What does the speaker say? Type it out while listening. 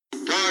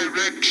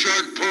Direction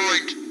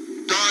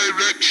point!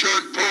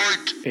 Direction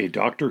point! A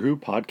Doctor Who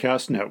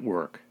podcast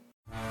network.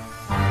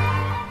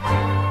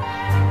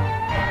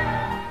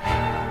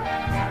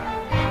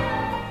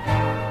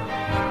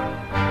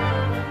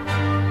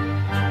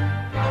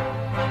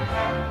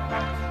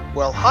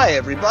 Well, hi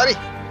everybody!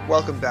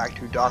 Welcome back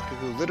to Doctor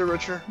Who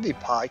Literature, the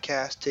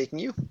podcast taking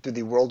you through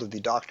the world of the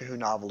Doctor Who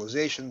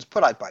novelizations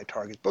put out by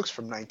Target Books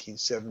from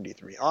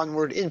 1973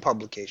 onward in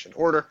publication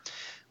order.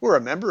 We're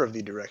a member of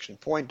the Direction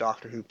Point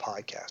Doctor Who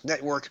podcast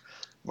network.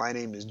 My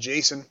name is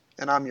Jason,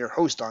 and I'm your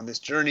host on this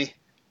journey,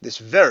 this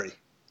very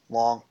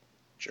long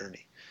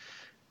journey.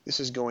 This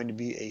is going to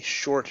be a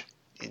short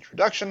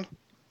introduction,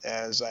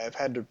 as I have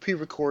had to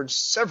pre-record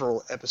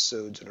several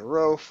episodes in a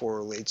row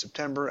for late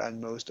September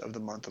and most of the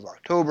month of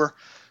October.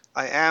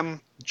 I am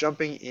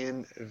jumping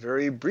in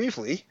very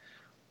briefly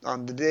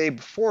on the day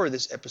before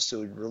this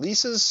episode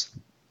releases,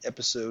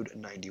 episode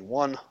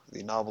 91,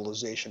 the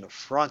novelization of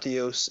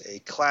Frontios, a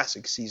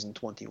classic season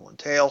 21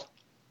 tale.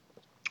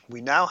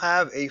 We now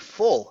have a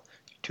full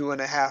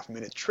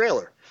 2.5-minute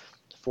trailer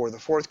for the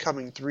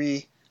forthcoming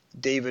 3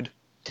 David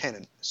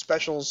Tennant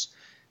specials,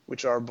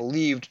 which are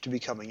believed to be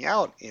coming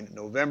out in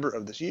November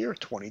of this year,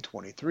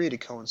 2023, to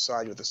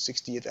coincide with the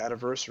 60th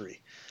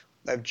anniversary.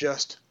 I've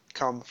just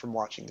come from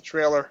watching the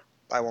trailer.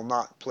 I will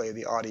not play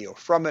the audio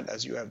from it,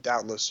 as you have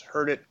doubtless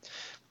heard it.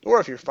 Or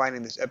if you're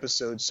finding this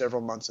episode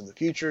several months in the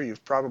future,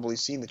 you've probably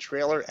seen the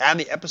trailer and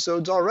the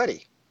episodes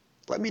already.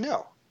 Let me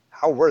know.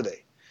 How were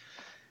they?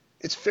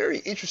 It's very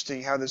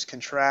interesting how this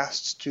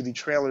contrasts to the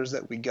trailers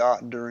that we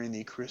got during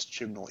the Chris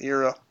Chibnall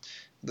era.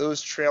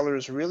 Those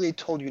trailers really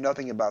told you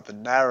nothing about the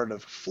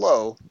narrative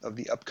flow of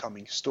the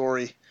upcoming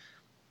story,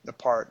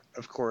 apart,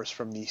 of course,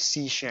 from the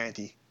Sea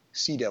Shanty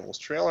Sea Devils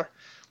trailer.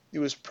 It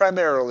was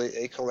primarily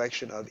a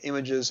collection of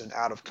images and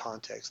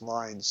out-of-context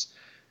lines.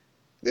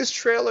 This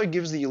trailer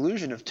gives the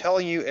illusion of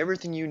telling you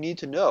everything you need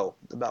to know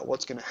about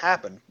what's going to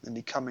happen in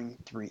the coming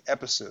 3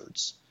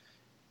 episodes.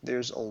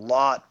 There's a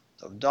lot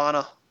of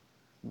Donna.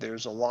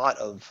 There's a lot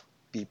of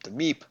Beep the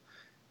Meep.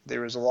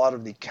 There is a lot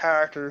of the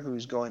character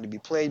who's going to be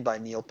played by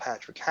Neil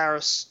Patrick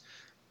Harris,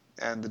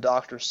 and the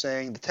Doctor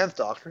saying, the 10th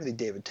Doctor, the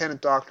David Tennant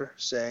Doctor,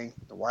 saying,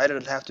 why did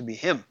it have to be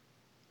him?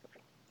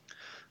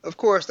 Of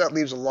course, that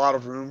leaves a lot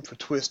of room for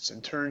twists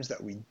and turns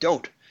that we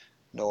don't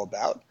know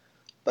about,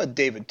 but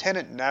David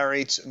Tennant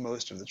narrates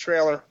most of the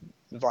trailer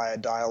via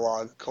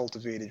dialogue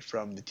cultivated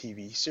from the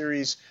TV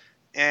series,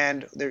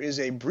 and there is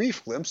a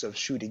brief glimpse of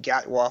Ncuti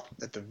Gatwa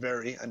at the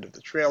very end of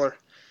the trailer.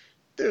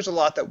 There's a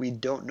lot that we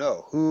don't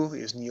know. Who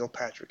is Neil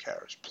Patrick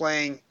Harris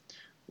playing?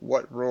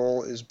 What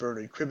role is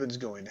Bernard Cribbins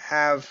going to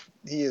have?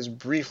 He is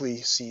briefly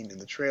seen in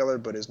the trailer,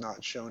 but is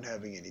not shown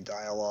having any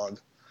dialogue.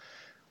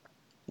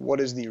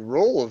 What is the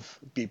role of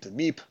Beep the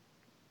Meep?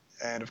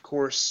 And of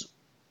course,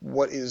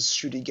 what is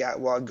Ncuti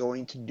Gatwa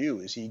going to do?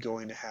 Is he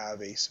going to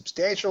have a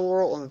substantial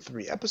role in the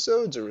 3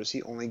 episodes, or is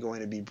he only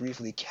going to be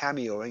briefly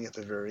cameoing at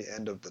the very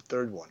end of the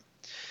 3rd one?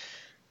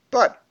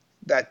 But,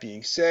 that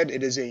being said,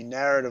 it is a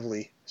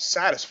narratively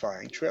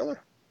satisfying trailer.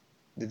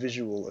 The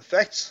visual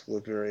effects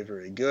look very,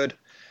 very good.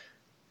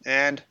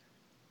 And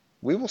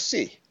we will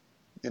see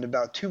in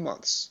about 2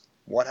 months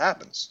what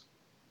happens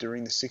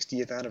during the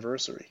 60th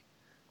anniversary.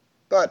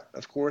 But,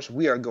 of course,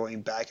 we are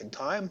going back in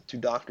time to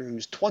Doctor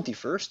Who's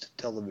 21st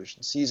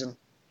television season.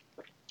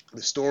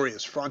 The story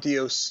is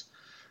Frontios.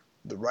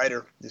 The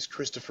writer is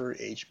Christopher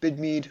H.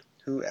 Bidmead,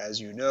 who, as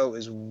you know,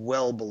 is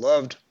well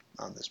beloved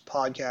on this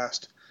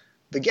podcast.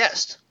 The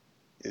guest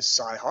is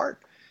Si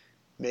Hart,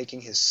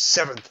 making his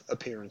 7th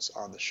appearance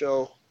on the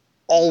show.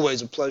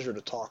 Always a pleasure to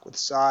talk with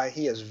Si.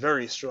 He has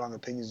very strong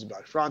opinions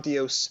about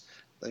Frontios,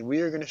 and we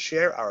are going to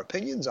share our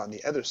opinions on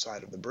the other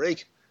side of the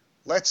break.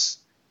 Let's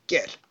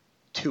get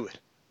to it.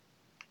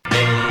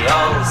 They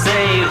all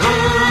say, who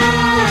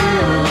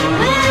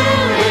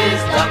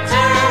is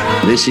Doctor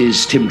Who? This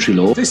is Tim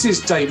Trelaw. This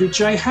is David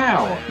J.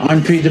 Howe.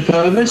 I'm Peter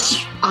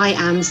Purvis. I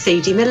am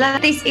Sadie Miller.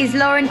 This is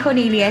Lauren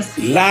Cornelius.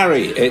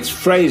 Larry, it's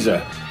Fraser.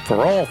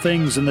 For all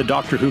things in the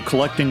Doctor Who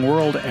collecting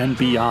world and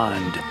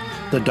beyond,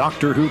 the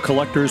Doctor Who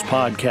Collectors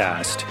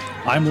Podcast.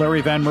 I'm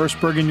Larry Van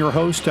Mersbergen, your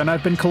host, and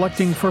I've been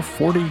collecting for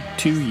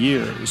 42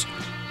 years.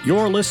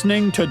 You're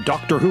listening to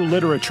Doctor Who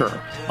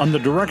Literature on the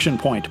Direction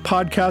Point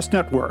Podcast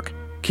Network.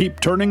 Keep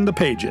turning the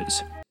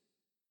pages.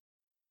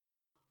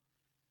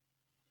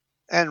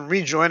 And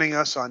rejoining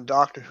us on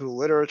Doctor Who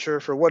Literature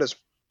for what is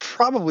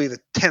probably the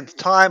 10th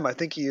time, I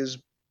think he is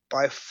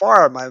by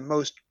far my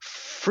most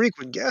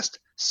frequent guest,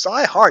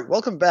 Si Hart.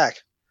 Welcome back.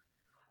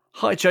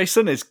 Hi,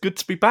 Jason. It's good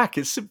to be back.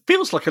 It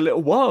feels like a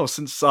little while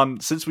since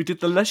we did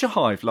the Leisure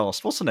Hive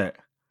last, wasn't it?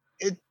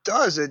 It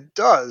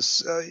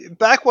does.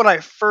 Back when I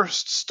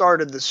first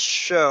started this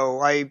show,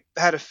 I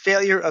had a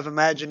failure of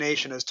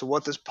imagination as to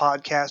what this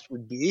podcast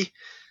would be.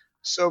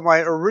 So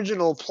my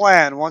original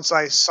plan, once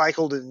I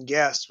cycled in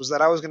guests, was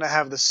that I was going to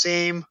have the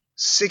same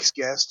 6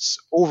 guests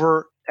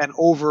over and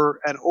over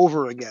and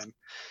over again.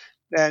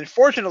 And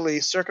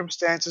fortunately,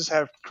 circumstances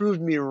have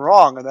proved me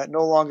wrong, and that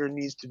no longer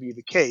needs to be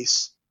the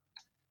case.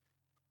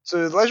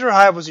 So Leisure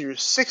Hive was your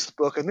 6th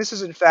book, and this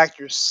is in fact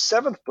your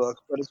 7th book,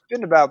 but it's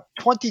been about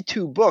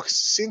 22 books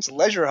since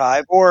Leisure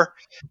Hive, or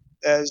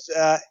as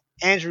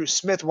Andrew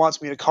Smith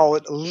wants me to call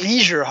it,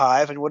 Leisure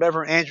Hive, and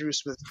whatever Andrew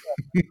Smith.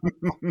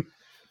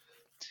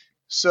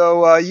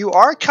 So you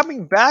are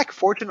coming back,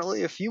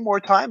 fortunately, a few more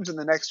times in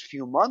the next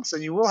few months,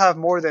 and you will have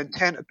more than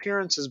 10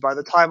 appearances by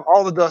the time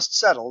all the dust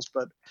settles.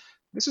 But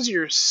this is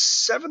your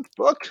 7th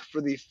book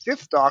for the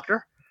 5th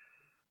Doctor.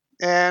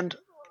 And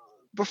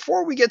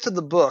before we get to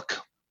the book,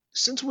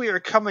 since we are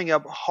coming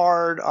up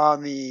hard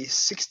on the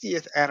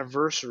 60th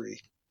anniversary,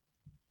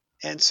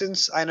 and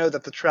since I know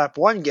that the Trap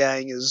One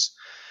gang is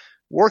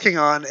working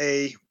on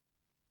a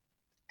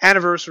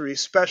anniversary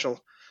special,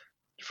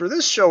 for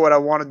this show what I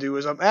want to do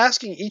is I'm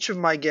asking each of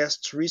my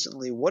guests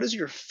recently, what is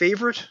your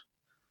favorite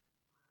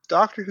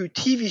Doctor Who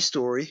TV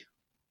story?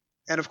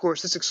 And of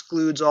course, this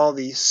excludes all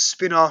the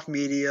spin-off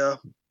media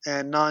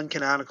and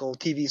non-canonical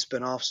TV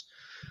spin-offs.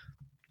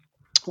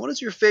 What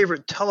is your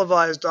favorite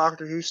televised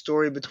Doctor Who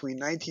story between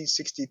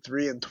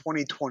 1963 and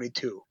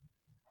 2022?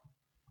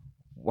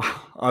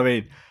 Wow, I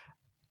mean,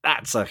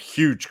 that's a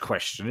huge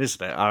question,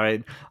 isn't it?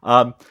 I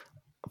mean,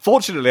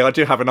 fortunately, I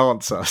do have an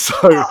answer. So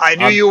I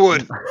knew you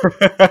would.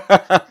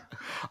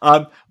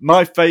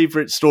 My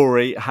favourite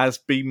story has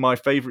been my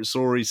favourite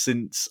story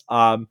since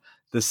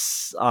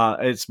this.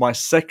 It's my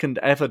second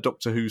ever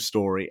Doctor Who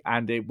story,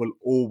 and it will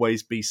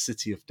always be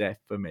City of Death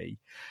for me.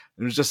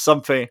 It was just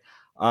something.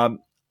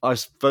 I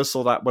first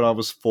saw that when I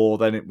was 4.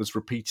 Then it was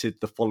repeated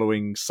the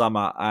following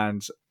summer,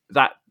 and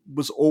that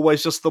was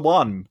always just the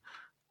one.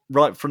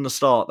 Right from the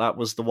start, that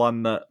was the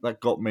one that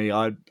got me.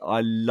 I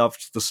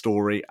loved the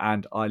story,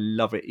 and I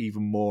love it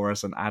even more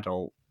as an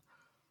adult.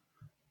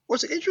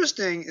 What's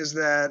interesting is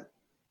that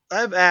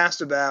I've asked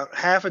about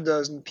half a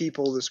dozen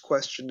people this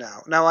question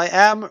now. Now, I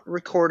am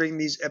recording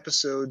these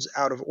episodes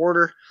out of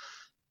order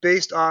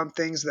based on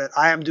things that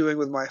I am doing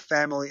with my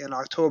family in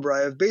October.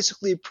 I have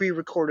basically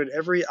pre-recorded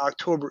every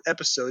October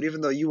episode,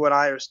 even though you and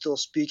I are still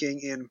speaking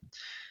in,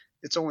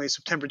 it's only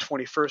September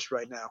 21st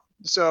right now.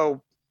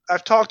 So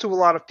I've talked to a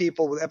lot of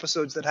people with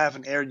episodes that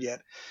haven't aired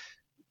yet.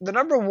 The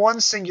number one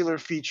singular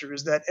feature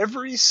is that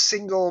every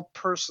single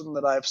person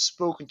that I've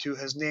spoken to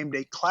has named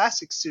a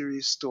classic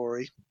series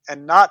story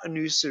and not a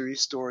new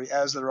series story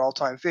as their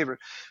all-time favorite,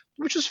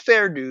 which is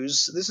fair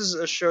news. This is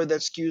a show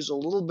that skews a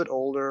little bit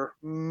older.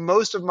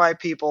 Most of my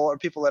people are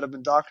people that have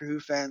been Doctor Who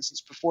fans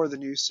since before the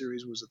new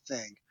series was a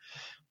thing.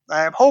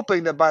 I am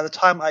hoping that by the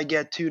time I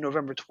get to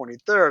November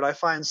 23rd, I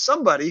find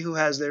somebody who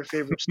has their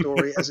favorite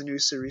story as a new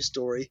series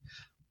story.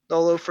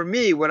 Although for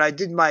me, when I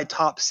did my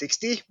top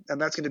 60, and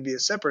that's going to be a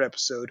separate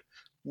episode,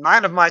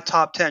 9 of my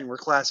top 10 were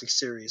classic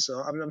series. So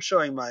I'm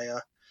showing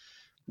my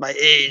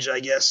age,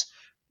 I guess.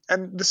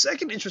 And the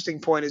second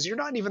interesting point is you're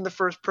not even the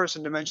first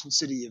person to mention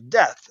City of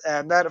Death.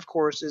 And that, of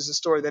course, is a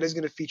story that is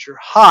going to feature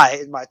high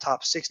in my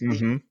top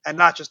 60, and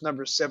not just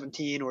number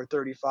 17 or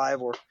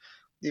 35 or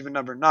even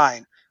number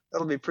 9.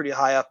 That'll be pretty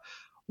high up.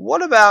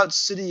 What about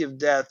City of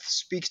Death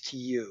speaks to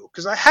you?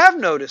 Because I have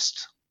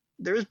noticed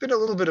there's been a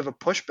little bit of a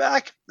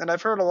pushback, and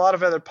I've heard a lot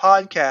of other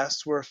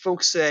podcasts where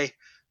folks say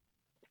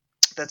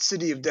that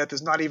City of Death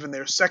is not even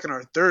their second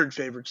or third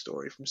favorite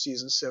story from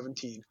season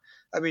 17.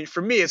 I mean,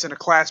 for me, it's in a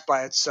class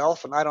by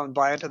itself, and I don't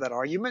buy into that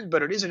argument,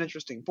 but it is an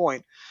interesting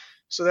point.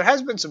 So there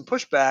has been some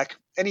pushback.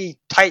 Any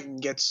Titan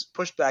gets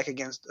pushed back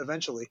against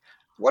eventually.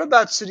 What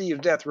about City of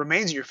Death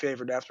remains your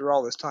favorite after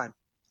all this time?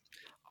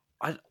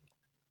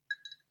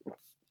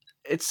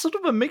 It's sort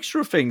of a mixture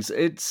of things.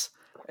 It's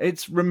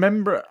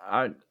remember.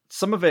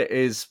 Some of it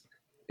is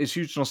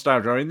huge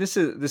nostalgia. I mean, this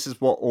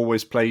is what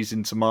always plays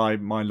into my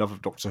love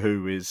of Doctor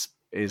Who is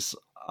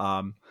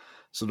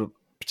sort of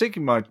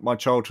particularly my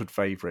childhood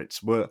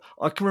favourites. Where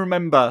I can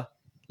remember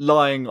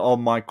lying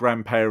on my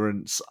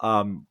grandparents'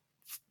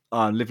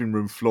 living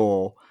room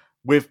floor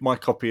with my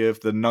copy of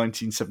the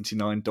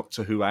 1979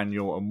 Doctor Who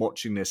annual and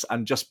watching this,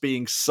 and just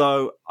being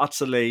so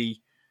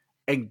utterly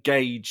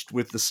engaged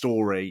with the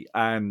story.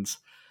 And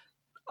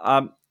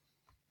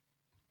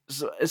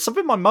it's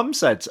something my mum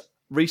said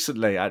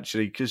recently,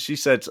 actually, because she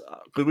said,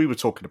 because we were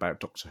talking about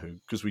Doctor Who,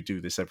 because we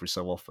do this every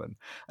so often,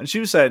 and she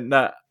was saying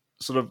that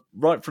sort of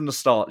right from the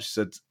start, she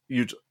said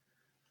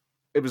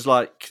it was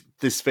like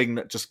this thing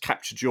that just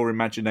captured your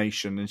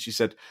imagination. And she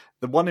said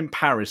the one in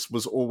Paris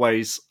was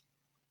always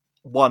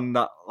one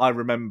that I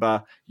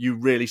remember you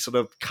really sort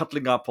of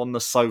cuddling up on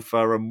the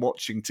sofa and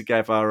watching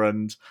together,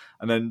 and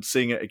then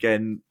seeing it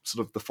again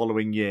sort of the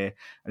following year.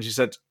 And she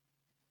said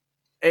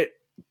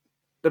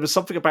there was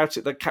something about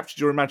it that captured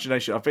your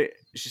imagination. I think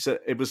she said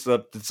it was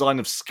the design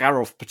of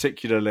Scarif,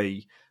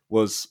 particularly,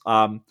 was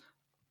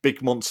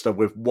big monster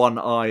with one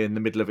eye in the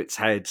middle of its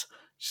head.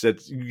 She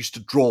said you used to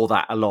draw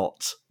that a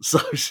lot. So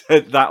she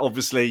said that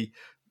obviously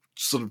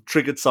sort of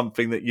triggered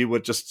something that you were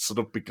just sort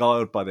of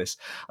beguiled by this.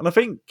 And I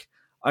think,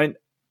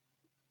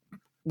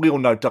 we all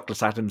know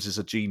Douglas Adams is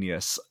a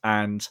genius,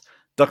 and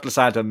Douglas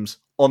Adams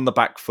on the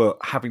back foot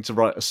having to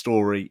write a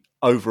story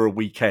over a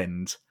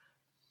weekend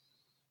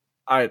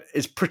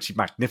It's pretty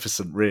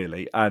magnificent,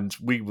 really. And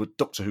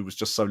Doctor Who was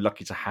just so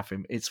lucky to have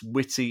him. It's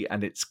witty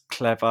and it's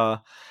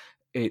clever,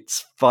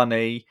 it's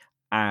funny.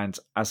 And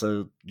as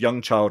a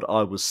young child,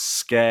 I was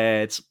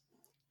scared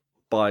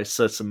by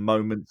certain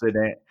moments in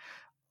it.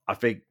 I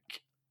think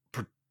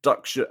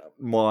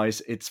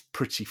production-wise, it's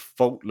pretty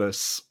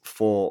faultless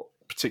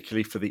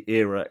particularly for the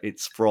era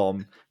it's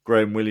from.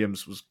 Graham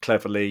Williams was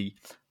cleverly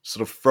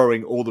sort of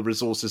throwing all the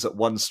resources at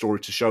one story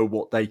to show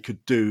what they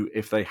could do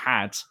if they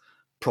had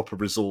proper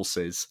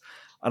resources.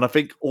 And I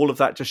think all of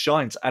that just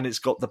shines, and it's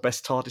got the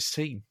best TARDIS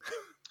team.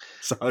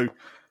 So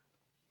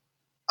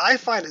I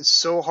find it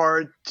so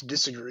hard to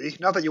disagree.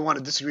 Not that you want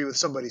to disagree with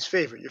somebody's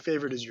favorite. Your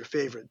favorite is your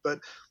favorite. But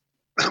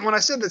when I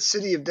said that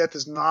City of Death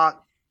is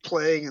not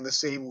playing in the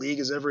same league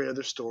as every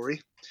other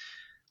story,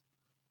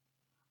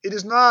 it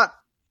is not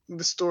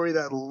the story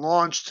that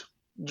launched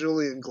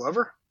Julian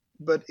Glover,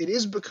 but it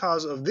is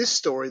because of this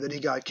story that he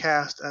got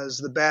cast as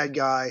the bad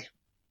guy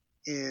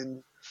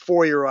in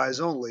For Your Eyes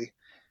Only,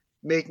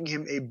 making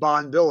him a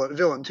Bond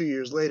villain 2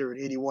 years later in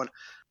 81.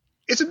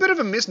 It's a bit of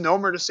a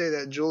misnomer to say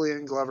that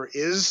Julian Glover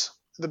is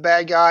the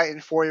bad guy in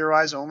For Your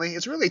Eyes Only.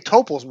 It's really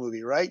Topol's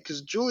movie, right?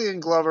 Because Julian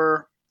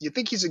Glover, you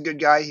think he's a good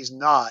guy, he's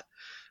not.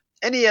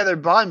 Any other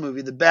Bond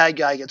movie, the bad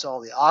guy gets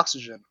all the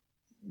oxygen.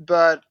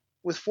 But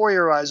with For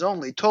Your Eyes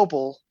Only,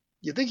 Topol,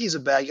 you think he's a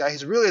bad guy,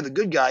 he's really the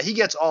good guy. He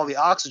gets all the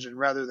oxygen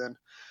rather than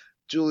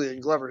Julian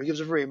Glover, who gives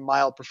a very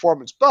mild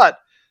performance. But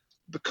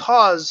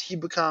because he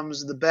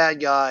becomes the bad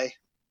guy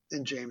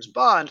in James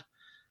Bond,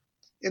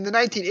 in the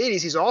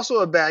 1980s, he's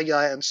also a bad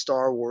guy in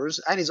Star Wars,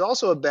 and he's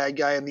also a bad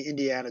guy in the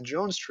Indiana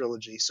Jones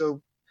trilogy.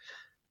 So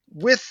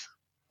with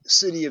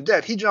City of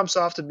Death, he jumps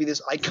off to be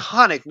this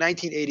iconic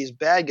 1980s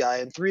bad guy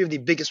in three of the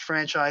biggest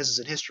franchises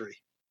in history.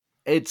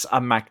 It's a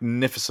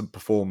magnificent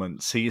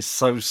performance. He is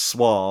so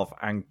suave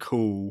and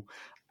cool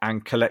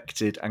and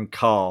collected and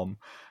calm.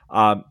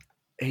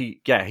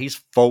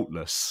 He's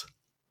faultless.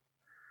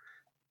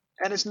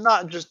 And it's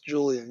not just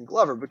Julian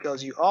Glover,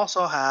 because you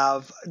also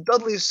have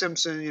Dudley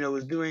Simpson,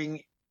 was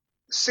doing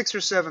 6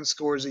 or 7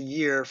 scores a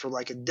year for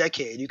like a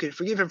decade. You can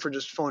forgive him for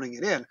just phoning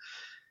it in.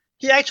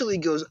 He actually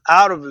goes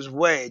out of his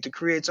way to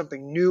create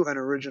something new and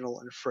original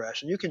and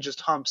fresh. And you can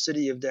just hum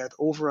City of Death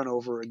over and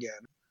over again.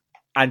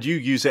 And you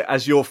use it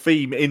as your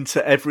theme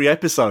into every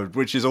episode,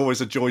 which is always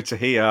a joy to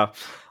hear.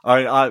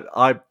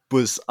 I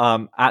was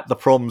at the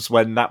proms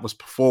when that was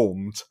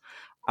performed,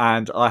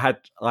 and I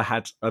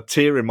had a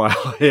tear in my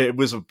eye. It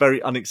was a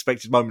very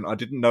unexpected moment. I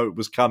didn't know it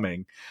was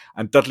coming.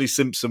 And Dudley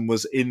Simpson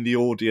was in the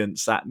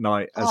audience that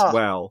night as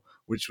well,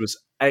 which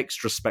was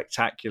extra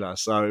spectacular.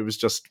 So it was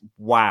just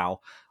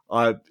wow.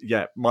 My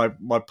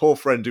poor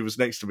friend who was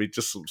next to me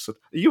just sort of said,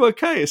 "Are you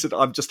okay?" I said,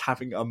 "I'm just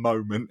having a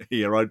moment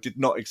here. I did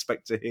not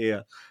expect to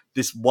hear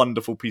this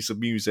wonderful piece of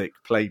music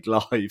played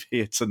live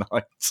here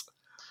tonight."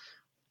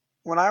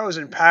 When I was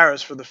in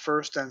Paris for the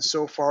first and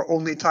so far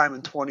only time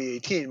in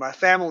 2018, my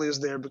family was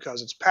there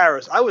because it's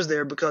Paris. I was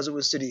there because it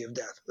was City of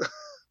Death.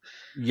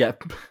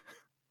 Yep.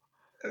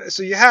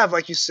 So you have,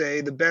 like you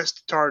say, the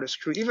best TARDIS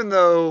crew, even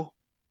though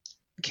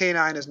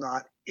K9 is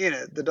not in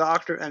it. The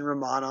Doctor and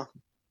Romana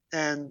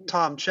and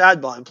Tom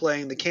Chadbon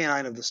playing the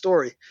K9 of the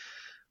story.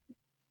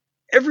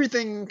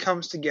 Everything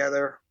comes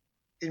together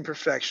in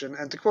perfection.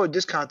 And to quote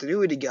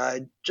Discontinuity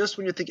Guide, just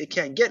when you think it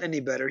can't get any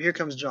better, here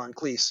comes John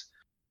Cleese.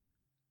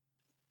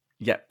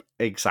 Yep,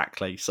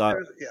 exactly. So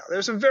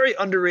there's some very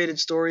underrated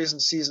stories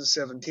in season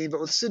 17, but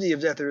with City of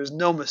Death, there is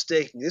no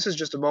mistaking. This is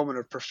just a moment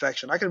of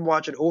perfection. I can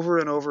watch it over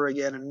and over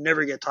again and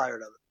never get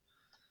tired of it.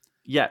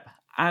 Yeah,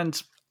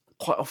 and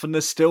quite often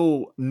there's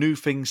still new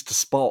things to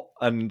spot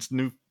and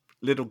new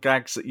little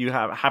gags that you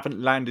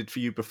haven't landed for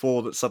you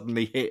before that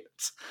suddenly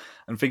hit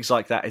and things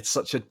like that. It's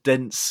such a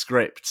dense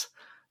script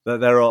that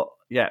there are,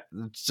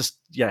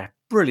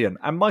 brilliant.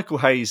 And Michael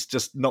Hayes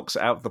just knocks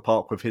it out of the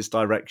park with his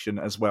direction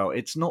as well.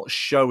 It's not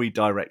showy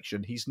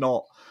direction. He's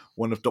not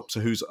one of Doctor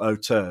Who's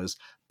auteurs,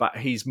 but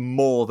he's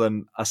more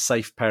than a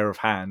safe pair of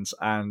hands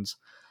and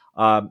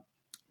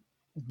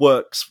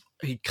works.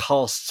 He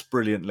casts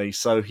brilliantly,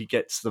 so he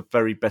gets the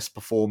very best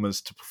performers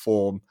to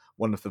perform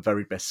one of the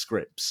very best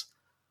scripts.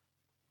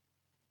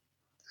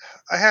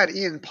 I had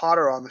Ian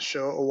Potter on the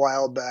show a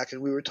while back,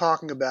 and we were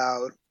talking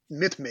about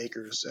myth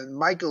makers, and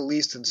Michael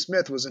Leaston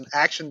Smith was an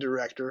action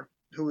director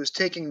who was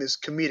taking this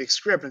comedic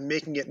script and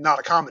making it not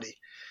a comedy.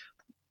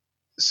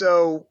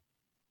 So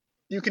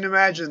you can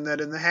imagine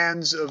that in the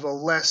hands of a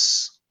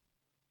less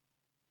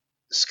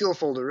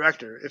skillful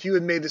director, if you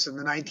had made this in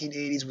the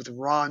 1980s with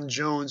Ron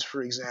Jones,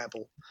 for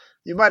example,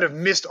 you might have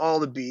missed all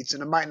the beats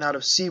and it might not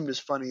have seemed as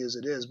funny as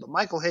it is. But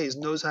Michael Hayes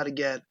knows how to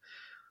get,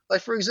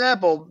 like, for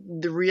example,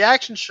 the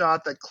reaction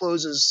shot that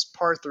closes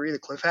part 3, the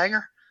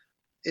cliffhanger,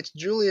 it's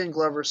Julian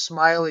Glover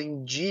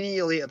smiling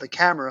genially at the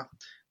camera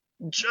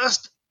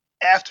just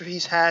after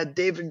he's had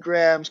David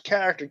Graham's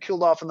character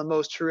killed off in the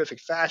most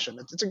horrific fashion.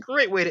 It's a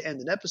great way to end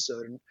an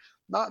episode, and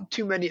not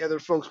too many other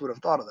folks would have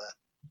thought of that.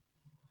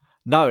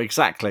 No,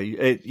 exactly.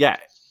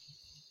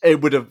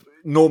 It would have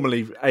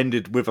normally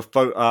ended with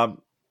a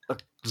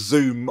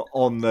zoom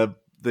on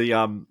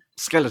the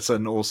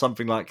skeleton or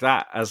something like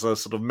that as a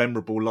sort of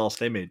memorable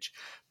last image.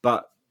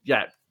 But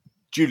yeah,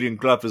 Julian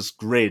Glover's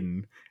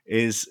grin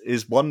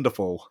is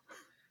wonderful.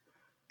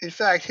 In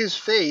fact, his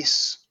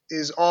face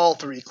is all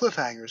three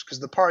cliffhangers, because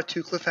the part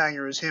 2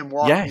 cliffhanger is him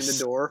walking in the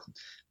door,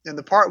 and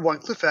the part 1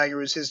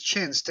 cliffhanger is his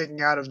chin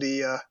sticking out of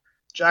the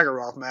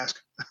Jaggeroth mask.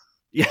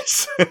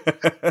 Yes.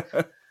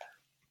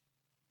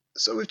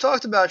 So we've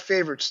talked about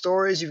favorite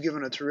stories. You've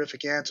given a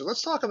terrific answer.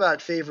 Let's talk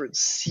about favorite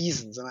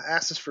seasons, and I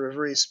asked this for a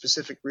very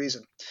specific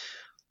reason.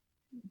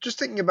 Just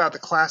thinking about the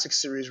classic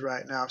series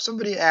right now, if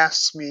somebody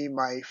asks me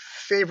my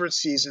favorite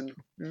season,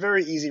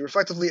 very easy.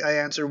 Reflectively, I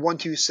answer 1,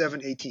 2,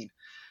 7, 18.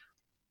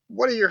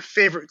 What are your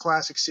favorite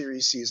classic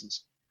series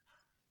seasons?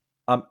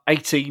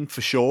 18 for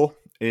sure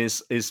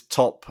is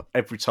top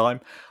every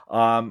time.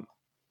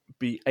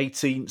 Be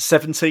 18,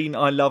 17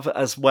 I love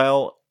as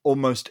well,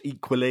 almost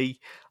equally.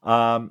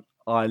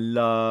 I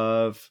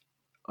love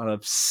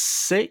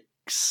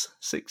 6.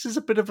 6 is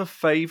a bit of a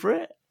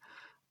favourite,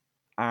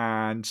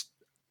 and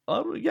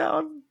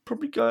I'd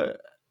probably go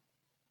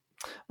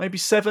maybe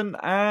 7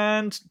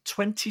 and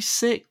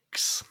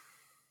 26.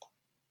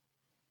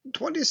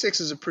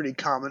 26 is a pretty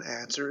common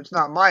answer. It's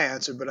not my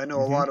answer, but I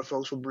know a lot of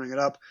folks will bring it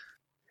up.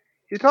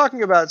 You're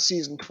talking about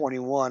season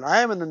 21.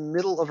 I am in the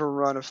middle of a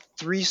run of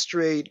 3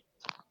 straight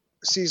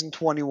season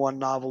 21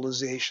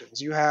 novelizations.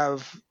 You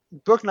have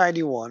book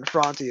 91,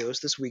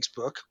 Frontios, this week's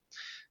book.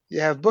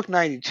 You have book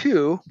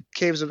 92,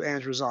 Caves of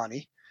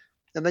Androzani.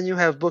 And then you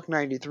have book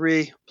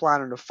 93,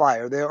 Planet of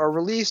Fire. They are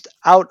released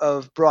out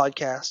of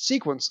broadcast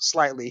sequence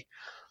slightly,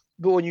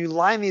 but when you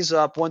line these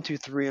up 1, 2,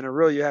 3 in a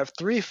row, you have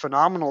 3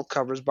 phenomenal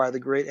covers by the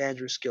great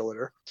Andrew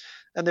Skilleter,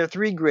 and they're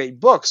 3 great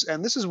books.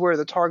 And this is where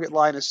the target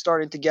line is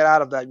starting to get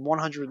out of that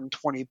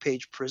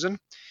 120-page prison.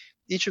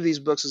 Each of these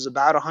books is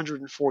about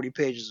 140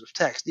 pages of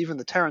text, even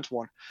the Terrence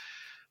one.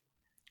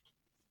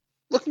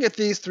 Looking at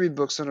these 3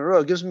 books in a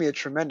row gives me a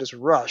tremendous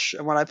rush,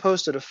 and when I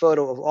posted a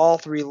photo of all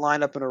 3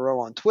 lined up in a row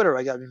on Twitter,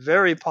 I got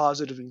very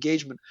positive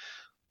engagement.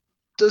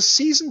 Does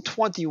season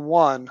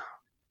 21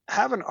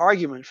 have an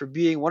argument for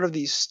being one of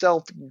these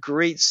stealth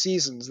great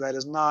seasons that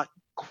is not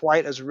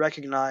quite as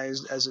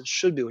recognized as it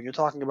should be when you're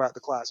talking about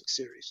the classic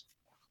series?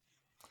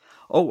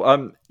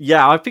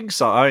 Yeah, I think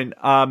so. I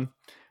mean,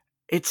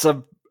 it's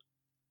a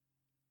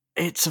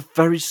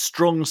very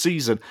strong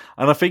season,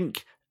 and I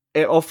think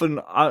it often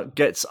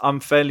gets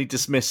unfairly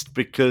dismissed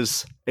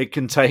because it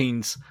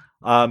contains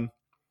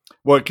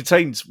it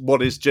contains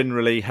what is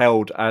generally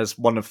held as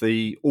one of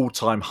the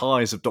all-time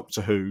highs of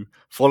Doctor Who,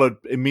 followed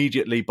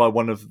immediately by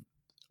one of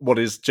what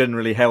is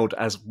generally held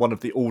as one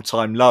of the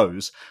all-time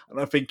lows. And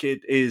I think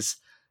it is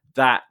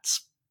that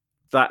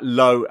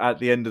low at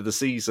the end of the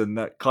season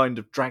that kind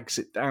of drags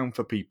it down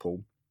for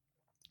people.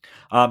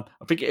 I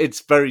think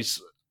it's very,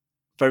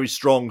 very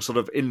strong sort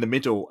of in the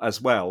middle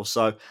as well.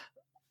 So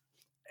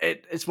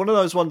it's one of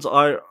those ones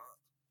I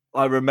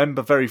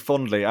remember very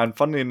fondly. And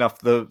funnily enough,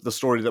 the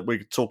story that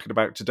we're talking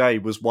about today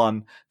was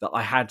one that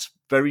I had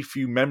very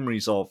few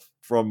memories of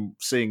from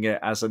seeing it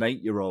as an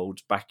 8-year-old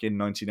back in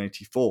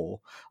 1984.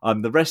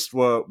 The rest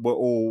were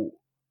all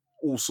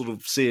sort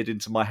of seared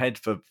into my head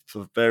for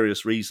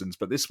various reasons,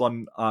 but this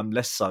one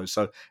less so.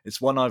 So it's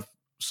one I've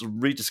sort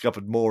of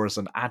rediscovered more as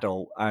an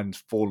adult and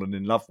fallen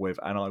in love with,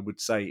 and I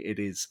would say it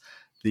is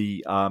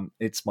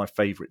it's my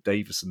favourite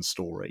Davison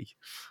story.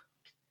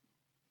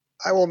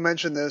 I will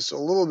mention this a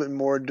little bit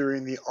more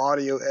during the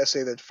audio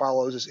essay that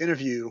follows this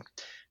interview.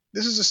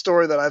 This is a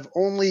story that I've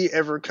only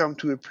ever come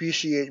to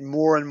appreciate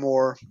more and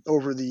more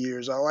over the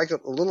years. I like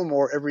it a little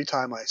more every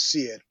time I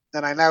see it,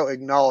 and I now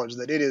acknowledge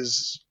that it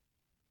is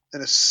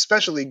an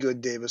especially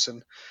good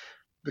Davison,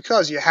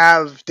 because you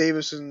have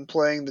Davison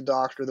playing the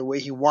Doctor the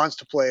way he wants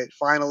to play it.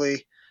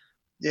 Finally,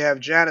 you have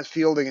Janet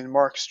Fielding and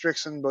Mark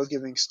Strickson both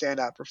giving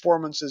standout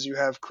performances. You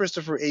have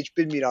Christopher H.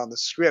 Bidmead on the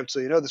script, so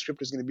you know the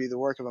script is going to be the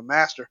work of a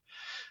master.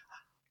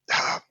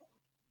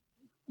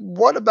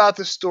 What about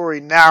this story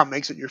now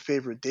makes it your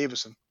favorite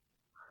Davison?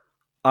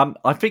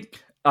 I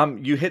think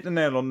you hit the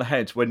nail on the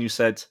head when you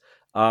said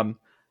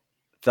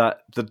that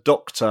the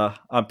Doctor,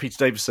 Peter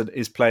Davison,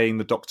 is playing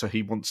the Doctor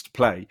he wants to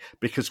play,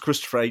 because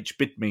Christopher H.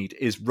 Bidmead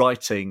is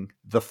writing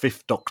the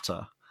 5th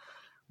Doctor.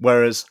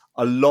 Whereas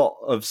a lot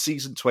of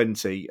season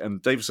 20,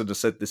 and Davison has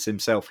said this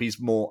himself, he's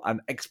more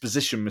an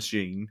exposition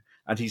machine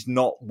and he's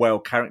not well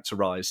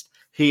characterized.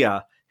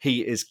 Here,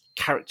 he is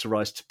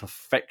characterized to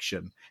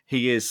perfection.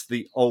 He is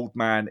the old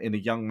man in a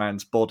young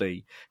man's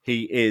body.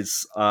 He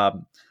is,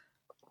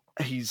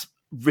 he's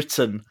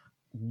written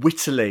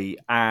wittily,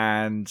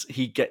 and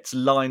he gets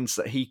lines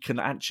that he can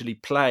actually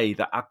play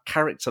that are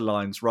character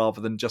lines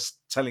rather than just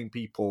telling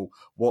people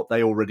what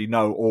they already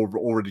know or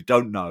already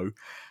don't know.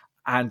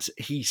 And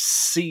he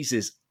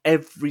seizes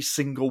every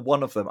single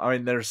one of them. I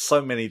mean, there are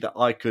so many that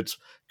I could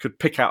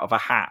pick out of a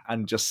hat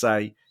and just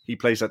say he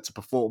plays that to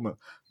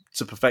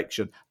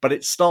perfection. But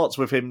it starts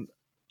with him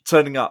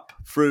turning up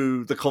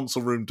through the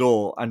console room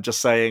door and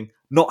just saying,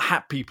 "Not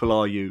hat people,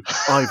 are you?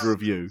 Either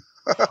of you?"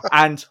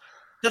 And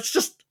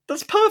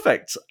that's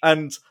perfect.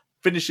 And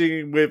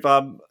finishing with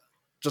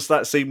just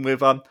that scene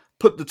with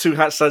put the two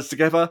hat stands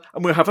together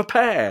and we'll have a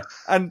pair.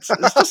 And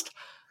it's just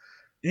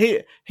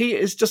he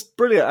is just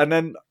brilliant. And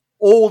then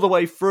all the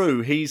way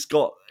through, he's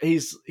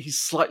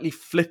slightly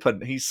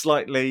flippant. He's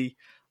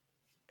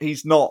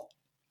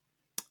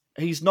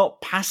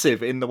not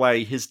passive in the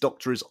way his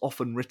Doctor is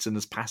often written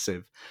as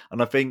passive.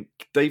 And I think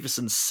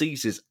Davison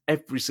seizes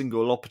every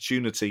single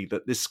opportunity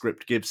that this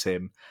script gives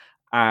him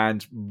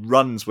and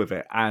runs with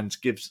it and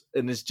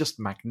is just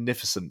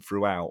magnificent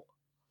throughout.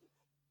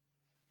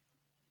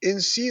 In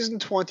season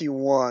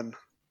 21,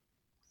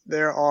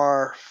 there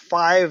are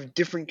 5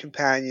 different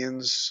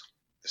companions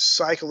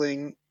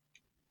cycling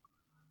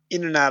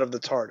in and out of the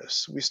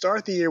TARDIS. We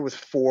start the year with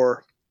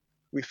 4.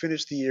 We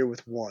finish the year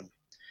with 1.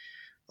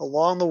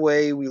 Along the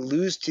way, we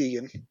lose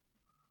Tegan.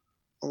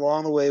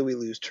 Along the way, we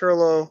lose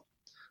Turlo.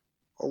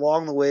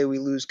 Along the way, we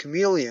lose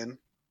Chameleon.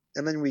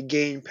 And then we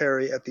gain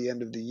Perry at the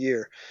end of the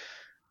year.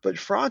 But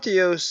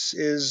Frontios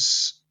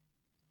is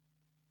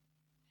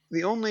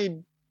the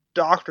only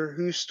Doctor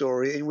Who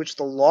story in which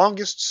the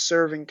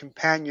longest-serving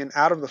companion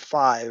out of the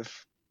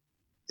 5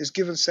 is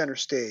given center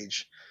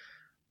stage.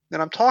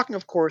 And I'm talking,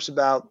 of course,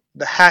 about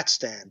the Hat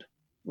Stand,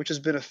 which has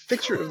been a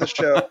fixture of the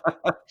show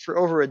for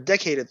over a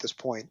decade at this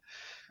point.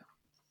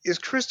 Is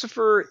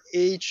Christopher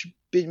H.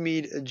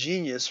 Bidmead a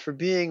genius for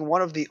being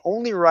one of the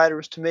only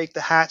writers to make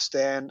the Hat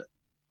Stand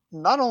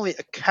not only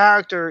a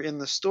character in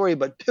the story,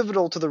 but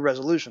pivotal to the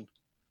resolution?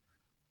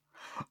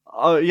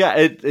 Oh, yeah,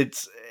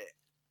 it's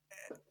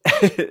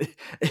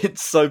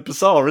it's so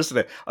bizarre, isn't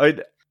it? I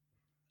mean,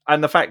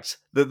 and the fact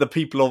that the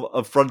people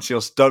of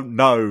Frontios don't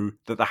know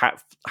that the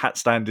hat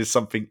stand is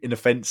something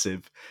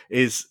inoffensive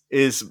is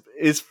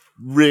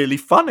really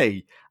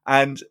funny.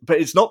 But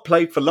it's not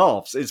played for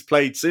laughs. It's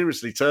played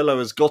seriously. Turlo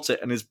has got it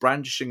and is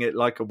brandishing it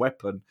like a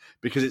weapon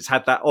because it's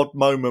had that odd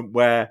moment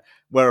where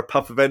a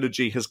puff of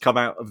energy has come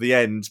out of the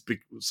end,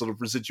 sort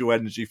of residual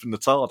energy from the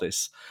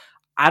TARDIS.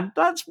 And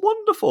that's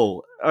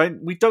wonderful. I mean,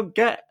 we don't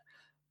get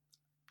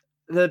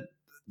the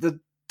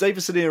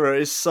Davison era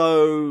is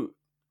so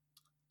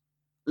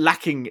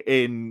lacking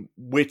in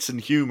wit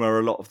and humour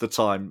a lot of the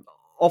time,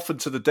 often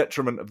to the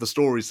detriment of the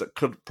stories that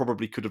could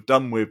have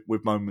done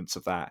with moments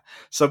of that.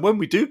 So when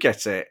we do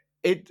get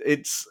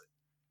it's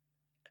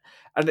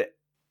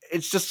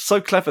just so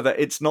clever that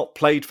it's not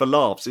played for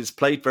laughs. It's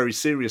played very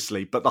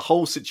seriously, but the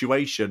whole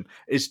situation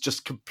is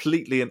just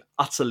completely and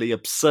utterly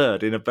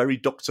absurd in a very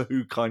Doctor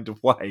Who kind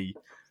of way.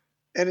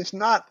 And it's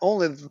not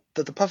only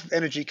that the puff of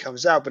energy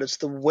comes out, but it's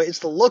the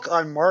look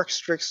on Mark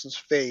Strickson's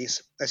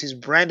face as he's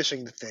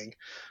brandishing the thing.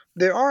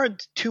 There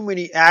aren't too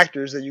many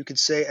actors that you could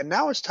say, and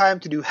now it's time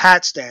to do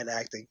hat stand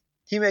acting.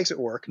 He makes it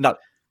work. No.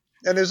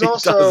 And there's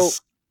also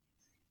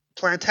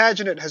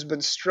Plantagenet has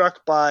been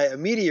struck by a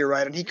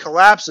meteorite, and he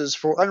collapses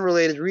for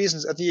unrelated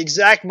reasons at the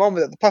exact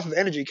moment that the puff of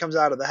energy comes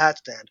out of the hat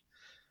stand.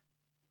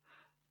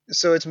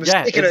 So it's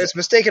mistaken. It's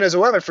mistaken as a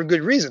weapon for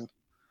good reason.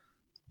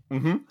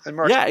 Mm-hmm.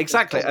 And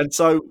exactly. And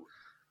so,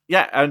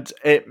 and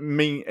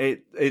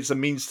it's a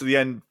means to the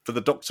end for the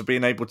Doctor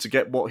being able to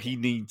get what he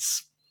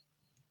needs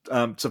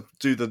to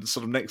do the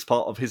sort of next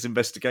part of his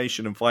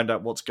investigation and find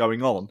out what's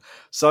going on.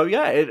 So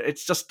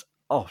it's just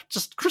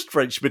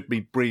Christopher H.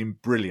 Bidmead being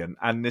brilliant,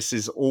 and this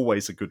is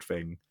always a good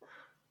thing.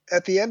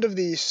 At the end of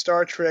the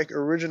Star Trek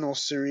original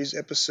series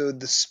episode,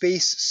 The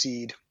Space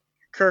Seed,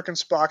 Kirk and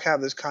Spock have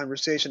this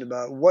conversation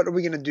about what are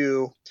we going to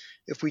do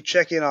if we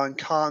check in on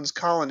Khan's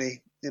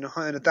colony in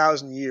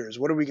 1,000 years?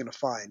 What are we going to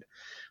find?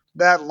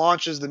 That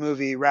launches the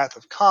movie Wrath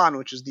of Khan,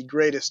 which is the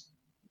greatest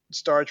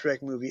Star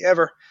Trek movie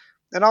ever,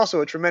 and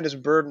also a tremendous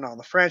burden on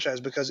the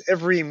franchise because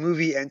every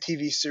movie and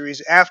TV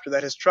series after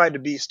that has tried to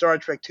be Star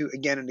Trek 2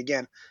 again and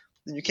again,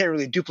 and you can't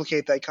really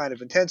duplicate that kind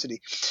of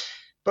intensity.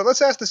 But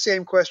let's ask the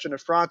same question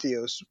of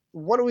Frontios.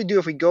 What do we do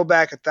if we go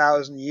back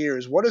 1,000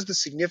 years? What is the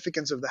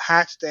significance of the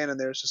hat stand in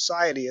their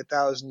society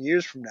 1,000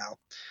 years from now?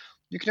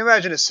 You can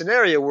imagine a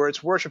scenario where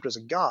it's worshipped as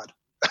a god.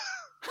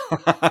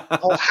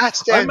 Hat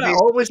stand. I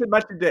always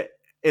imagined it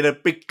in a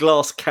big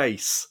glass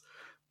case,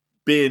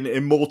 being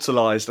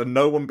immortalized and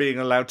no one being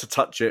allowed to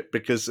touch it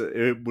because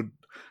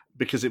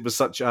it was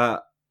such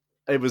a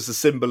a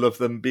symbol of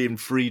them being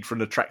freed from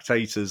the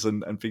tractators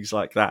and things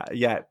like that.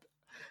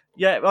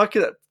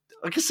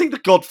 I can see the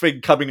God thing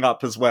coming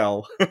up as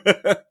well.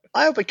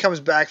 I hope it comes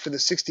back for the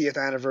 60th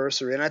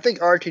anniversary, and I think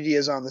RTD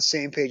is on the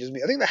same page as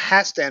me. I think the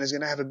hat stand is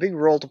going to have a big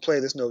role to play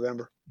this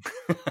November.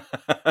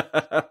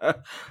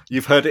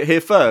 You've heard it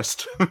here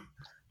first.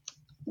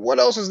 What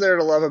else is there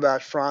to love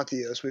about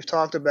Frontios? We've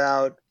talked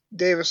about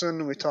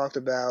Davison, we've talked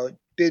about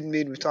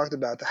Bidmead, we've talked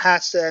about the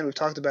hat stand, we've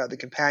talked about the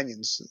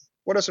companions.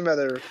 What are some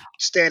other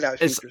standout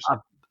features?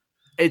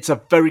 It's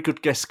a very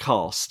good guest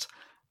cast.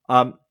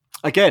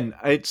 Again,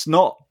 it's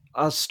not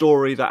a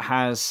story that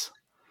has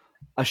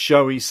a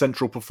showy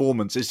central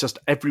performance. It's just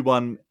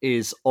everyone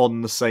is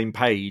on the same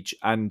page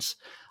and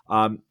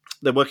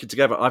they're working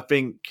together. I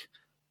think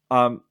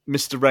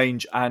Mr.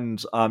 Range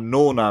and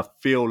Norna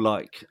feel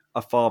like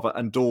a father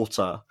and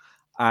daughter,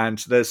 and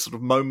there's sort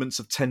of moments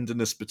of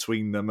tenderness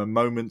between them and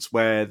moments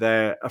where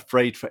they're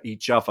afraid for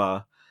each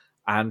other,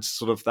 and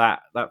sort of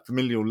that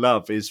familial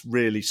love is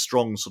really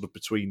strong sort of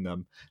between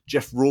them.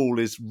 Jeff Rawle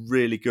is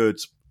really good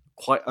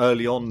quite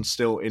early on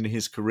still in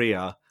his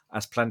career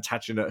as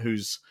Plantagenet,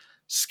 who's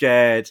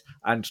scared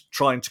and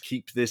trying to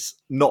keep this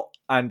not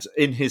and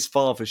in his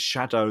father's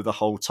shadow the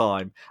whole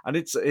time. And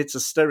it's a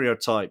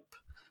stereotype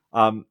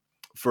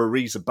for a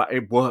reason, but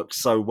it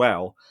works so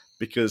well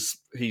because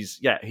he's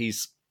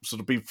sort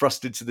of been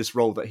thrust into this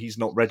role that he's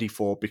not ready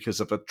for because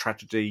of a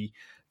tragedy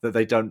that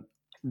they don't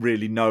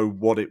really know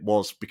what it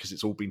was because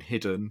it's all been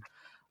hidden.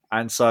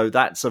 And so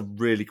that's a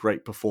really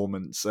great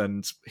performance,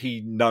 and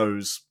he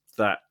knows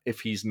that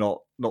if he's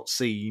not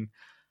seen,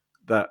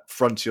 that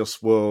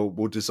Frontios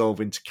will dissolve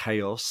into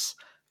chaos.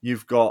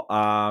 You've got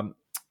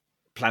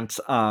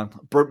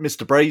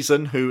Mr.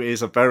 Brazen, who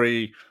is a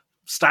very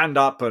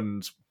stand-up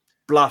and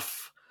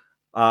bluff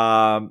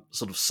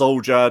sort of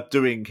soldier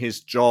doing his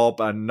job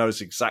and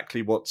knows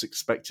exactly what's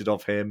expected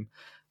of him.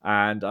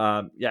 And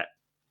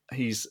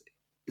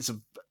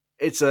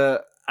it's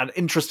an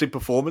interesting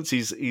performance.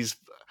 He's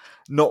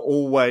not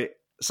always.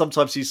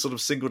 Sometimes he's sort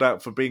of singled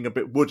out for being a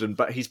bit wooden,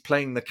 but he's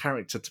playing the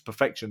character to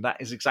perfection.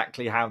 That is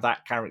exactly how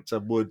that character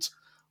would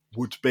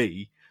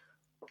be.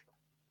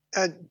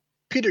 And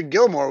Peter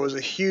Gilmore was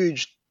a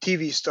huge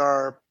TV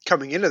star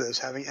coming into this,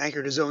 having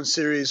anchored his own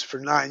series for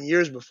 9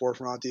 years before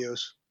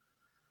Frontios.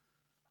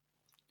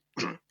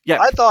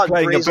 Yeah, I thought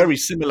playing a very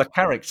similar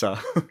character.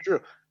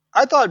 True.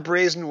 I thought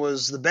Brazen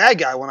was the bad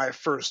guy when I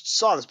first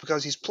saw this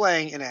because he's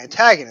playing an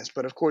antagonist,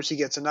 but of course he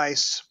gets a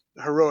nice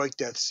heroic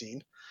death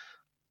scene.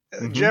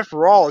 Mm-hmm. Jeff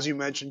Rawle, as you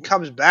mentioned,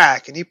 comes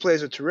back, and he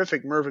plays a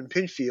terrific Mervyn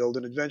Pinfield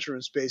in Adventure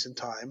in Space and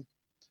Time.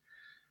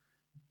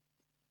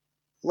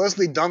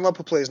 Leslie Dunlop,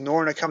 who plays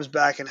Norna, comes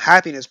back in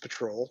Happiness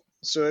Patrol.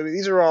 So I mean,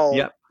 these are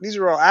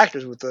all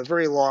actors with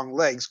very long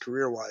legs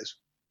career-wise.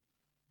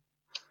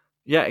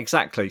 Yeah,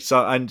 exactly.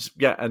 So and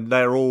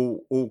they're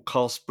all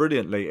cast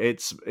brilliantly.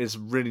 It's a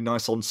really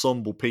nice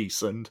ensemble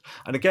piece, and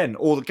again,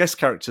 all the guest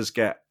characters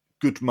get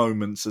good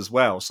moments as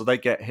well. So they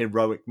get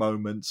heroic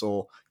moments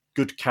or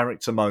good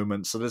character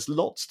moments. So there's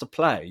lots to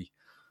play.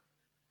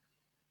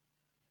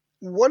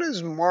 What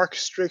is Mark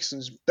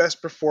Strickson's best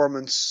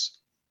performance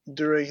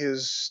during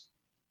his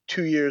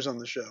 2 years on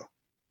the show?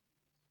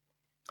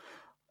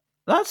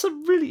 That's a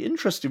really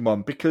interesting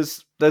one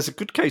because there's a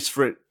good case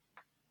for it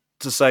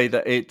to say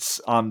that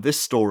it's this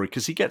story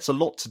because he gets a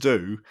lot to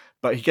do,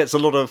 but he gets a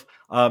lot of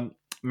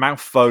mouth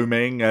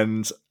foaming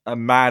and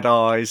mad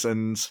eyes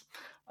and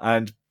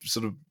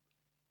sort of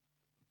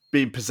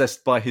being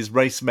possessed by his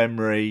race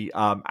memory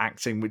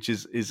acting, which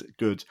is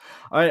good.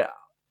 I'm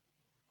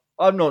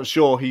not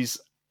sure he's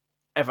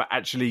ever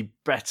actually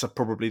better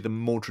probably than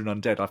Mordred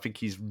Undead. I think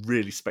he's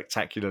really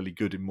spectacularly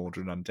good in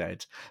Mordred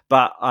Undead.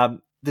 But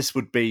this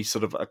would be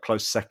sort of a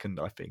close second,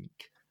 I think.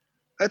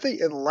 I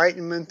think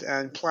Enlightenment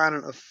and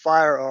Planet of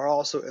Fire are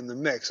also in the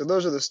mix. So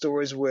those are the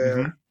stories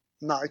where,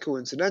 not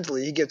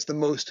coincidentally, he gets the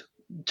most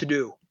to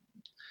do.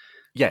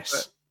 Yes.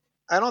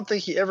 But I don't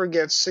think he ever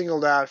gets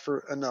singled out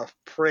for enough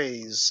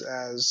praise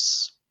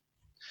as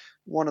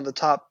one of the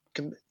top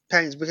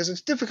companions because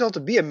it's difficult to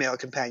be a male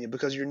companion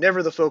because you're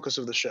never the focus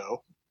of the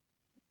show.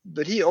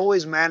 But he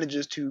always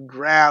manages to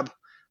grab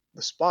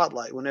the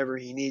spotlight whenever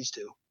he needs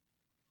to.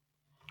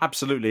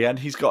 Absolutely, and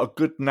he's got a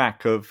good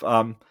knack of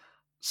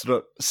sort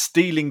of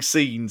stealing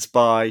scenes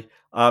by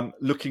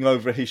looking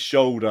over his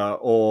shoulder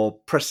or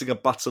pressing a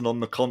button on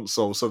the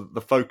console so that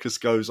the focus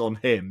goes on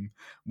him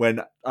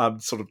when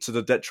sort of to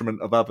the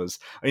detriment of others.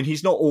 I mean,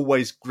 he's not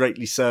always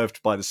greatly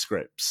served by the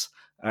scripts.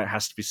 It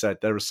has to be said.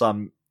 There are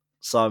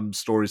some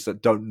stories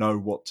that don't know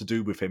what to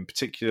do with him,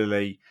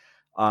 particularly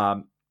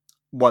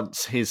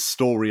once his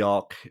story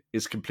arc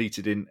is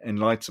completed in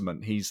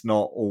Enlightenment. He's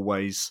not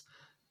always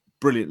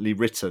brilliantly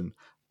written,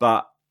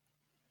 but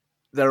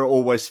there are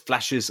always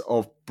flashes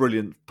of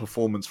brilliant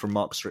performance from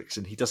Mark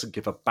Strickson. He doesn't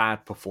give a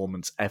bad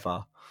performance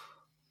ever.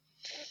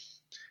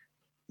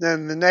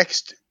 Then the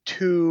next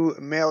two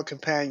male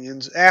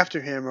companions after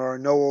him are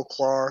Noel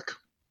Clarke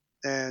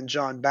and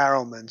John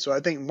Barrowman. So I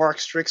think Mark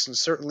Strickson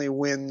certainly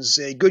wins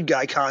a good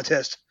guy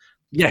contest.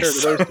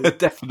 Yes,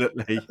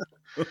 definitely.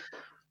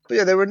 But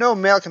yeah, there were no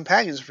male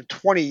companions for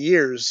 20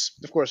 years.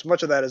 Of course,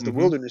 much of that is the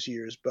wilderness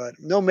years, but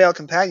no male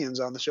companions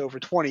on the show for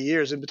 20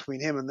 years in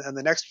between him and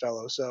the next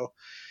fellow. So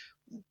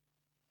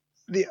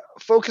the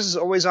focus is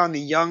always on the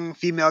young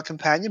female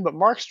companion, but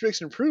Mark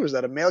Strickson proves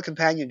that a male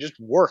companion just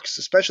works,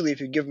 especially if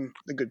you give him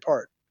a good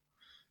part.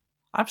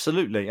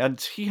 Absolutely, and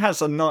he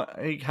has a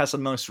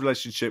nice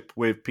relationship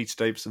with Peter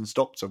Davison's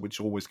Doctor,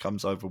 which always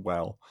comes over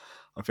well,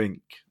 I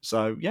think.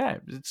 So yeah,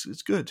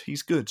 it's good.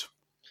 He's good.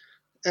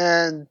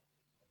 And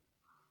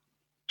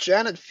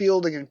Janet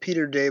Fielding and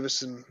Peter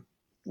Davison,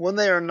 when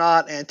they are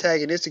not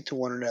antagonistic to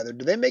one another,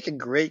 do they make a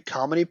great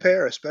comedy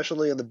pair,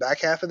 especially in the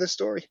back half of this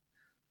story?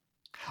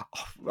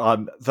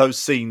 Those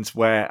scenes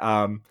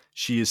where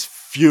she is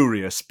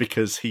furious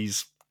because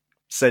he's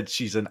said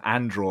she's an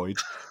android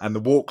and the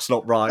walk's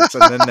not right,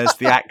 and then there's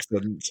the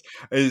accent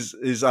is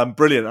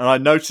brilliant. And I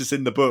notice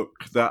in the book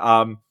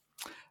that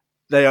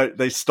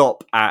they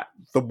stop at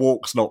the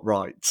walk's not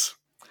right.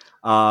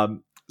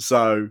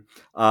 So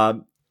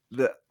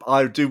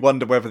I do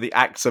wonder whether the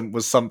accent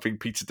was something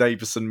Peter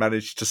Davison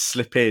managed to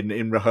slip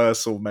in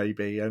rehearsal,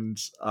 maybe, and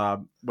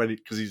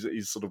because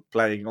he's sort of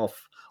playing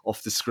off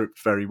the script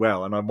very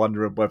well, and I'm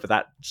wondering whether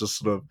that just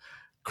sort of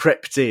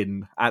crept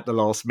in at the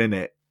last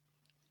minute.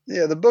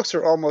 Yeah, the books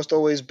are almost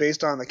always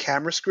based on the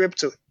camera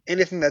script, so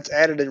anything that's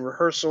added in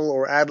rehearsal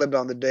or ad-libbed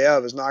on the day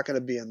of is not going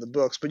to be in the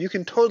books. But you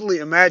can totally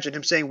imagine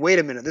him saying, wait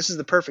a minute, this is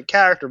the perfect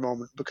character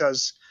moment,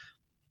 because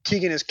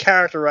Tegan is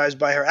characterized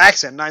by her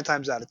accent 9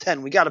 times out of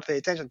 10. We got to pay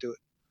attention to it.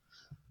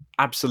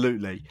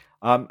 Absolutely.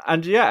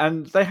 And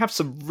they have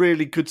some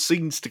really good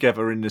scenes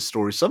together in this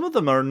story. Some of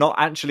them are not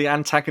actually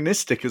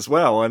antagonistic as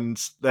well,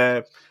 and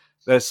they're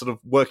sort of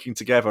working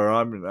together.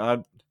 I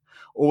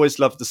always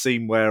love the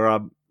scene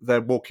where they're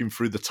walking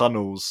through the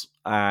tunnels,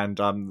 and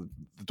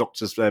the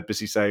doctor's there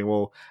busy saying,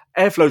 well,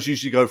 airflows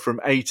usually go from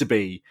A to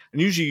B,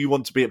 and usually you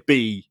want to be at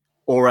B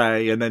or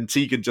A, and then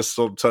Tegan just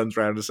sort of turns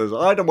around and says,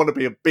 I don't want to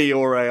be at B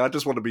or A, I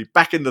just want to be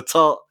back in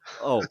the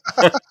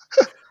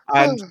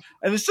and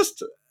it's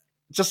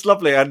just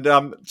lovely,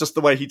 and just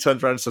the way he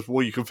turns around and says,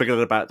 well, you can forget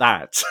about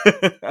that.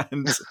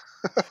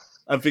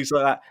 and things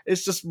like that.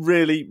 It's just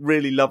really,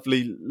 really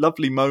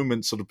lovely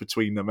moments sort of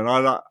between them, and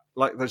I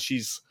like that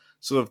she's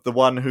sort of the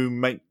one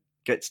who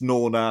gets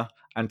Norna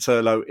and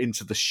Turlo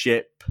into the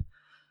ship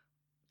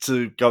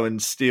to go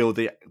and steal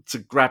the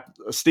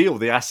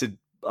acid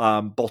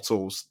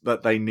bottles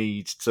that they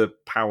need to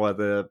power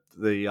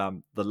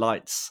the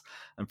lights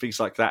and things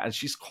like that. And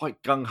she's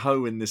quite gung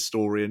ho in this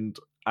story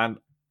and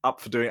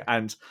up for doing it.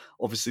 And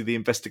obviously the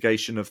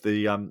investigation of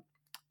the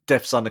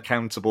deaths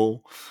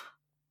unaccountable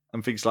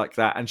and things like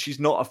that. And she's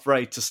not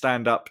afraid to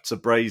stand up to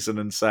Brazen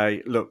and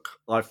say, look,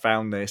 I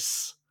found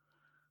this.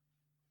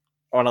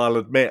 And I'll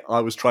admit I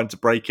was trying to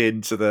break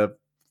into the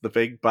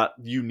thing, but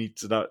you need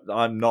to know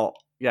I'm not.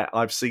 Yeah,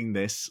 I've seen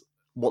this.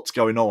 What's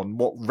going on?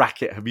 What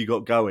racket have you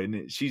got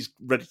going? She's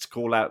ready to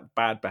call out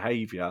bad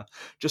behaviour,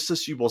 just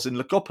as she was in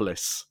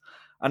Legopolis.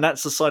 And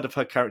that's the side of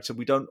her character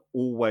we don't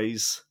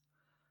always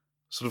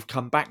sort of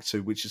come back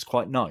to, which is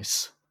quite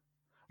nice.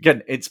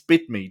 Again, it's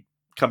Bidmead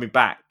coming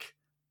back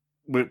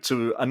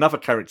to another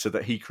character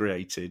that he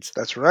created.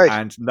 That's right.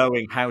 And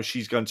knowing how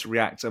she's going to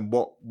react and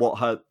what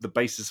the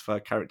basis of her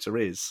character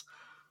is.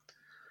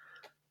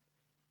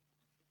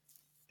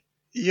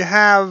 You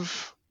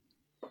have,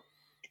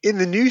 in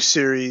the new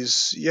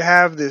series, you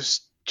have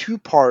this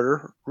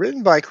 2-parter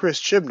written by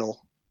Chris Chibnall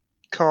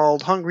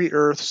called Hungry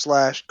Earth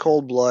 /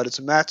 Cold Blood. It's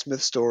a Matt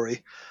Smith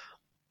story.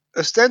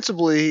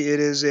 Ostensibly, it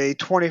is a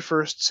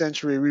 21st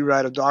century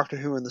rewrite of Doctor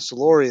Who and the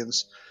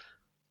Silurians.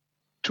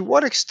 To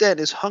what extent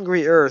is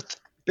Hungry Earth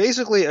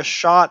basically a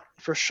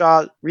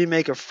shot-for-shot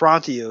remake of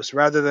Frontios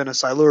rather than a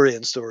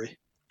Silurian story?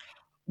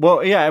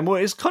 Well, yeah, and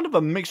it's kind of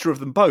a mixture of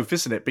them both,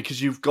 isn't it?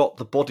 Because you've got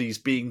the bodies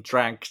being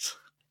dragged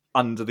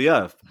under the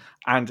earth,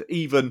 and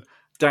even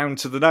down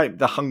to the name,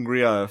 the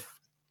Hungry Earth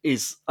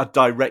is a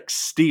direct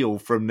steal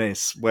from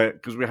this,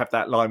 because we have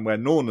that line where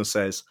Norna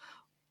says,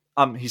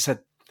 he said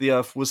the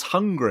earth was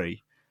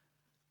hungry.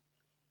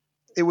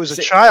 It was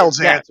a child's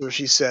answer,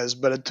 she says,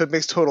 but it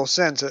makes total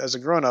sense as a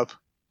grown-up.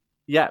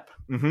 Yep.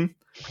 Mm-hmm.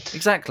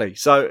 Exactly.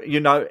 So,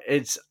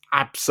 it's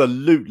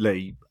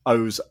absolutely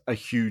owes a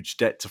huge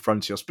debt to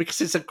Frontios,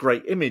 because it's a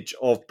great image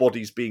of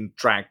bodies being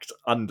dragged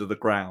under the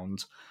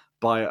ground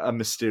by a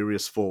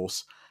mysterious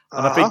force.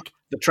 And I think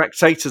the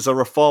Tractators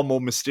are a far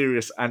more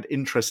mysterious and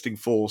interesting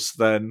force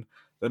than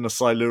a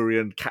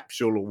Silurian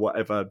capsule or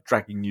whatever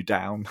dragging you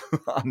down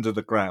under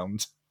the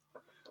ground.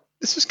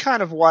 This is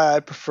kind of why I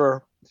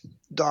prefer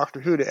Doctor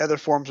Who to other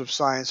forms of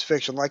science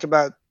fiction. Like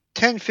about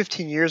 10,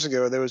 15 years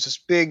ago, there was this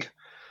big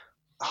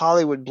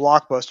Hollywood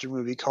blockbuster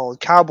movie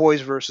called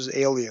Cowboys vs.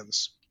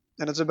 Aliens.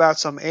 And it's about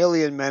some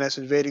alien menace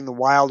invading the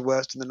Wild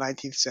West in the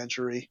 19th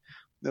century.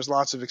 There's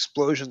lots of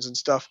explosions and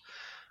stuff.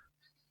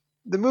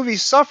 The movie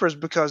suffers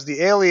because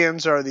the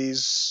aliens are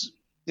these,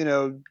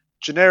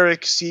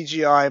 generic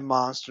CGI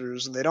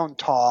monsters, and they don't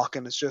talk,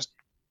 and it's just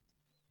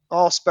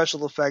all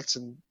special effects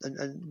and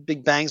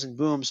big bangs and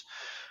booms.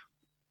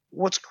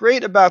 What's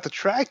great about the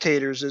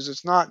Tractators is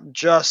it's not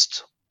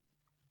just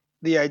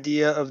the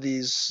idea of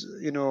these,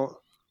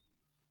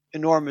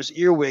 enormous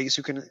earwigs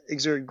who can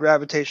exert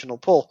gravitational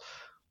pull.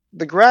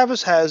 The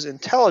Gravis has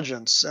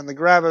intelligence, and the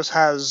Gravis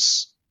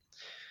has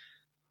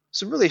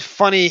some really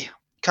funny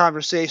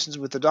conversations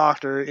with the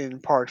Doctor in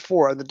Part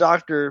 4, and the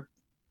Doctor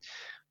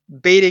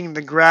baiting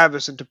the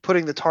Gravis into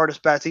putting the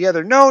TARDIS back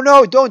together. No,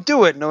 don't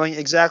do it, knowing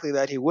exactly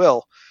that he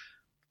will.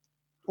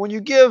 When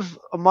you give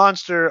a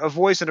monster a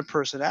voice and a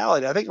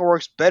personality, I think it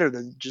works better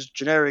than just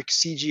generic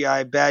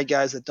CGI bad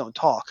guys that don't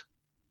talk.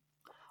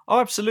 Oh,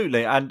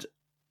 absolutely. And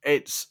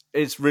it's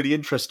really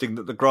interesting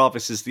that the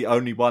Gravis is the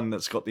only one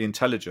that's got the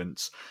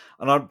intelligence.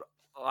 And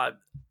I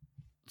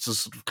to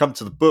sort of come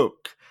to the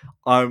book,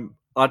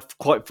 I'd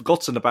quite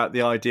forgotten about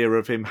the idea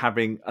of him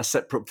having a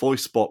separate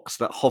voice box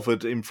that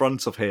hovered in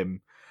front of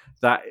him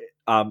that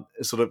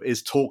sort of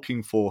is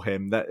talking for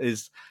him.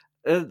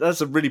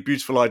 That's a really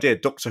beautiful idea.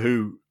 Doctor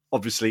Who,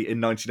 obviously,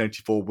 in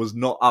 1984 was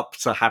not up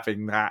to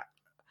having that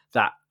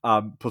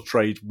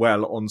portrayed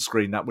well on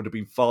screen. That would have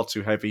been far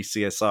too heavy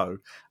CSO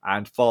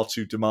and far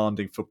too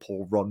demanding for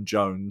poor Ron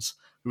Jones,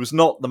 who was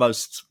not the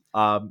most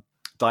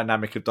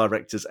dynamic of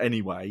directors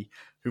anyway,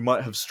 who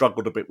might have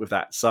struggled a bit with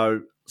that.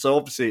 So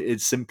obviously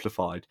it's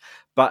simplified,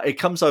 but it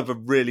comes over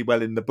really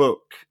well in the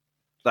book.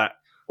 That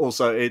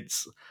also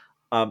it's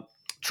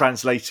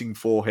translating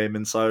for him,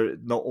 and so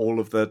not all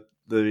of the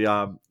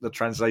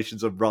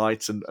translations are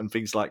right and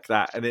things like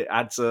that, and it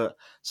adds a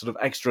sort of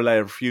extra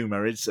layer of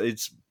humor.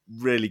 It's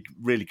really,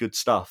 really good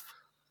stuff.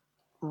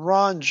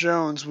 Ron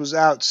Jones was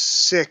out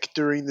sick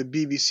during the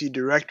BBC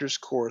director's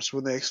course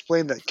when they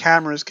explained that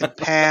cameras can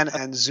pan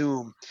and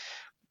zoom.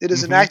 It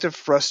is an act of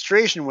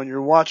frustration when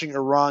you're watching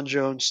a Ron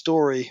Jones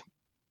story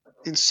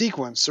in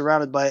sequence,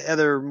 surrounded by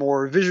other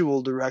more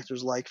visual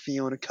directors like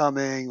Fiona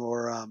Cumming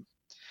or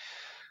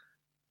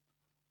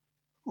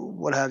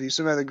what have you,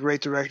 some other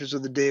great directors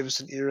of the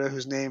Davison era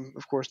whose name,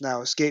 of course,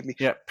 now escaped me.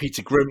 Yeah,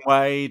 Peter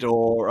Grimwade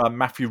or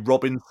Matthew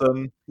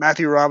Robinson.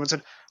 Matthew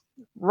Robinson.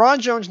 Ron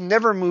Jones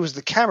never moves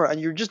the camera,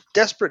 and you're just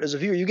desperate as a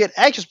viewer. You get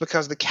anxious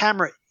because the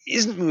camera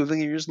isn't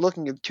moving, and you're just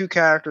looking at two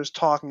characters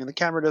talking, and the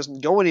camera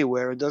doesn't go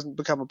anywhere. It doesn't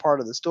become a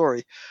part of the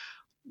story.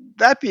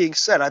 That being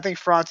said, I think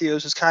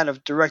Frontios is kind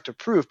of director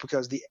proof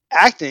because the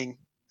acting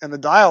and the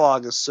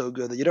dialogue is so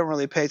good that you don't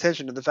really pay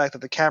attention to the fact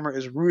that the camera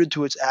is rooted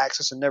to its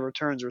axis and never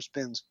turns or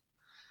spins.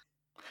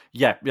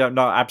 Yeah,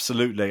 no,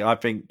 absolutely. I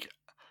think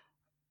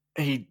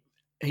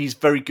he's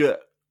very good.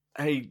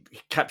 He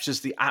captures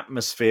the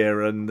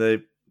atmosphere and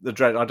the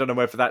dread. I don't know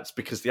whether that's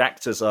because the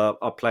actors are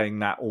playing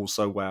that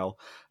also well.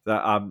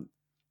 That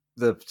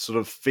the sort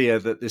of fear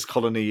that this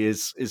colony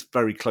is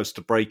very close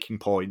to breaking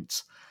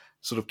point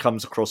sort of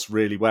comes across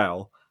really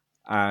well.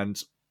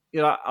 And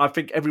I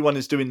think everyone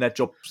is doing their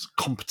jobs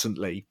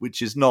competently,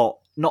 which is not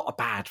a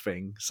bad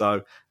thing.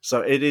 So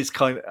it is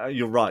kind of,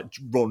 you're right,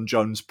 Ron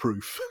Jones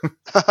proof.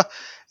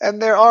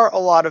 And there are a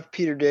lot of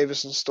Peter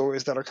Davison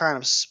stories that are kind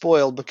of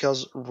spoiled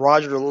because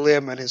Roger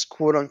Lim and his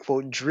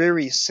quote-unquote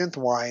dreary synth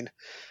whine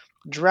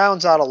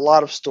drowns out a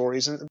lot of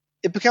stories, and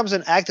it becomes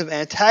an act of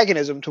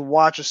antagonism to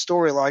watch a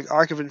story like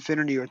Arc of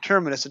Infinity or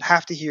Terminus and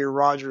have to hear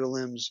Roger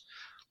Lim's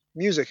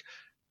music.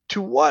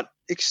 To what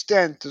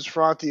extent does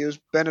Frontios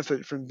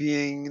benefit from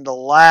being the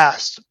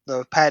last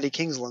of Paddy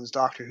Kingsland's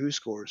Doctor Who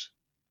scores?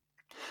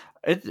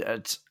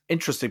 It's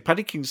interesting.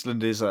 Paddy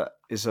Kingsland is a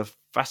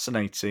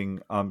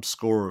fascinating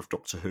scorer of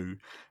Doctor Who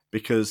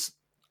because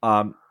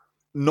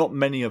not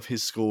many of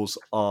his scores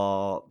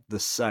are the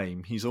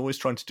same. He's always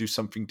trying to do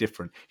something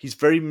different. He's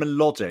very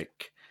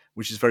melodic,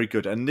 which is very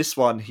good. And this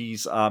one,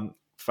 he's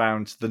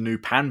found the new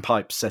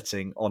panpipe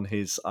setting on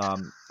his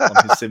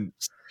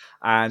synths,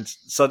 and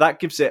so that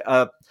gives it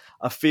a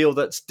feel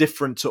that's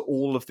different to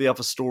all of the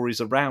other stories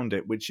around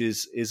it, which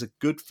is a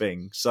good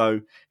thing.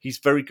 So he's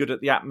very good at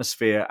the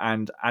atmosphere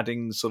and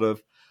adding sort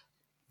of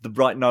the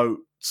right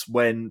notes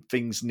when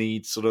things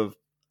need sort of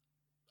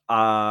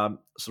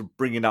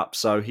bringing up.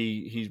 So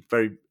he's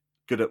very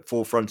good at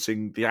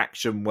forefronting the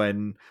action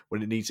when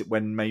it needs it.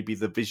 When maybe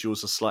the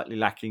visuals are slightly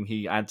lacking,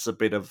 he adds a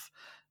bit of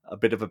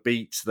a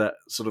beat that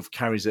sort of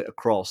carries it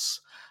across.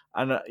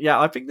 And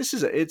I think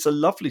it's a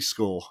lovely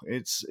score.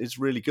 It's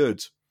really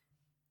good.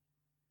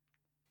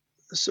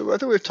 So I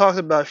think we've talked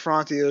about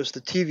Frontios,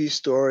 the TV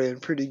story, in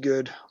pretty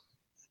good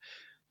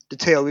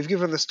detail. We've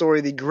given the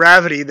story the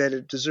gravity that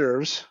it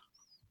deserves.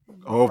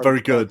 Oh, very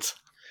good.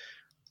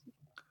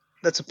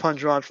 That's a pun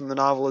drawn from the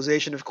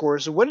novelization, of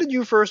course. When did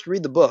you first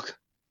read the book?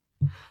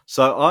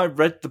 So I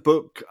read the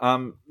book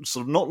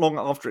sort of not long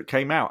after it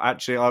came out.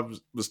 Actually, I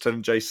was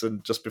telling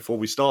Jason just before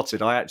we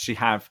started, I actually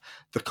have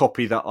the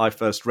copy that I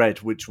first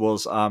read, which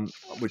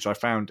I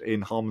found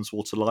in Harmon's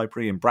Water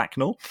Library in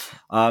Bracknell.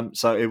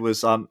 So it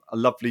was a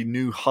lovely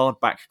new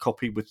hardback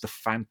copy with the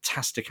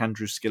fantastic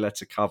Andrew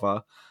Scaletta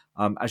cover.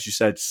 As you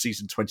said,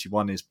 season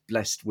 21 is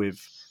blessed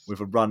with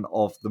a run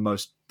of the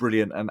most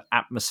brilliant and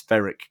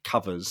atmospheric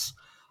covers.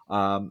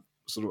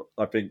 Sort of,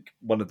 I think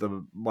one of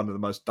the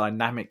most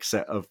dynamic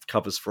set of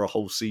covers for a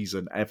whole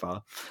season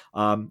ever.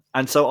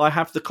 And so I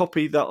have the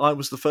copy that I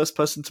was the first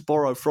person to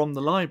borrow from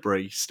the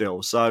library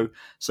still. So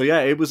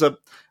yeah, it was a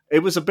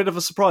bit of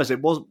a surprise.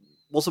 It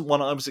wasn't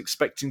one I was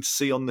expecting to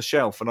see on the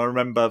shelf. And I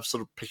remember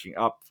sort of picking it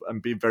up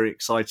and being very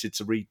excited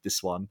to read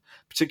this one,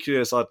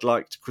 particularly as I'd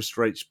liked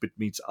Christopher H.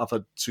 Bidmead's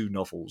other two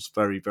novels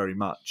very, very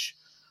much.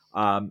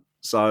 And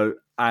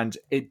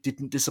it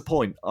didn't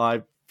disappoint.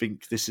 I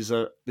think this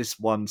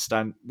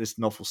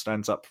novel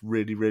stands up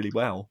really, really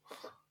well.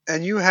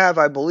 And you have,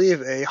 I believe,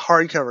 a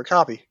hardcover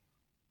copy.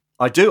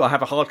 I do. I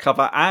have a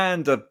hardcover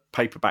and a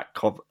paperback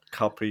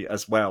copy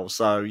as well.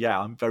 So yeah,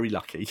 I'm very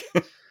lucky.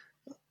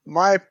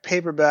 My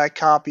paperback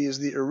copy is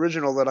the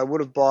original that I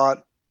would have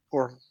bought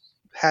or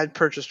had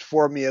purchased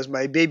for me as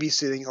my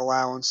babysitting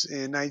allowance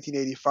in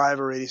 1985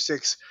 or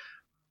 86.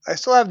 I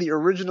still have the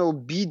original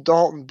B.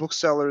 Dalton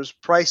Booksellers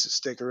price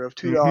sticker of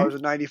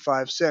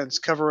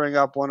 $2.95 covering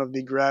up one of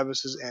the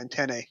Gravis's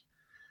antennae.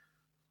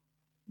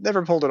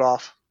 Never pulled it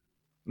off.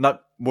 No,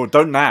 well,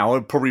 don't now.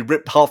 I'd probably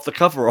rip half the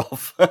cover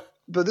off.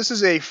 But this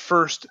is a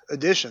first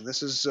edition.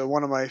 This is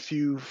one of my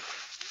few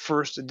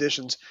first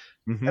editions.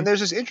 Mm-hmm. And there's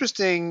this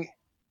interesting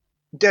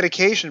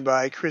dedication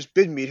by Chris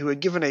Bidmead, who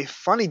had given a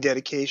funny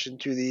dedication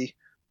to the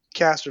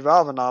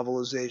Castrovalva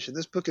novelization.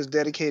 This book is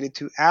dedicated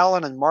to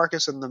Alan and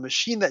Marcus and the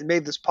machine that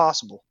made this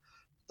possible.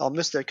 I'll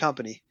miss their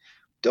company.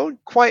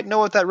 Don't quite know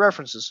what that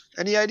references.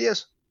 Any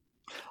ideas?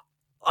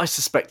 I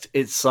suspect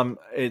it's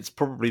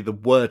probably the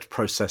word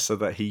processor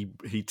that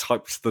he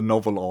typed the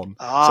novel on.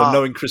 So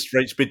knowing Christopher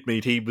H.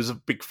 Bidmead, he was a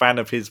big fan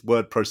of his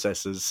word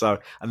processors. So,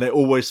 and they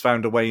always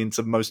found a way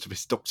into most of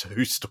his Doctor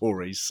Who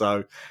stories.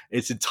 So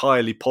it's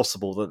entirely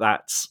possible that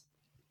that's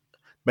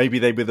maybe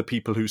they were the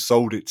people who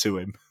sold it to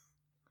him.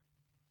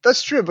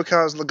 That's true,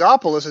 because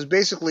Logopolis is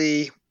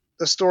basically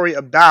a story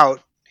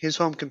about his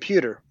home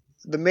computer.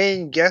 The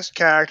main guest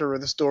character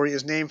in the story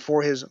is named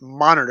for his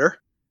monitor.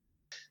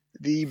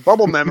 The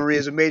bubble memory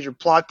is a major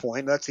plot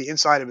point. That's the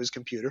inside of his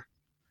computer.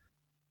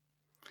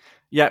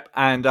 Yep,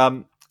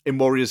 and in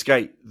Warrior's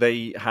Gate,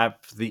 they have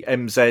the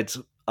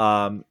MZ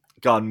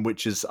gun,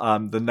 which is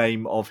the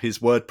name of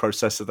his word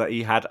processor that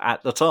he had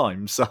at the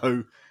time.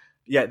 So,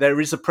 yeah,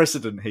 there is a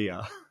precedent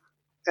here.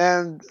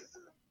 And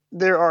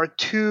there are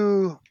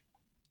two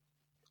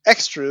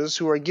extras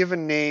who are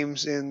given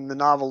names in the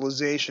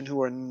novelization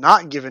who are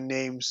not given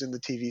names in the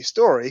TV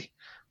story.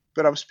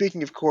 But I'm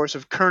speaking, of course,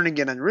 of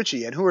Kernighan and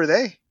Ritchie. And who are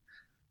they?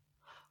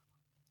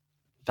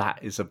 That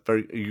is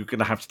you're going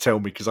to have to tell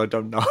me because I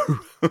don't know.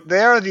 They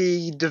are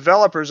the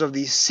developers of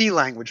the C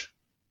language.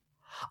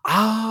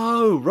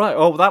 Oh, right.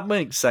 Oh, that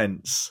makes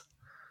sense.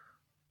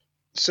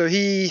 So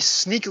he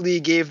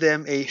sneakily gave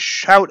them a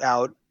shout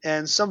out,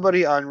 and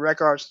somebody on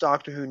Records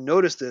Doctor Who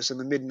noticed this in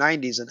the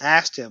mid-90s and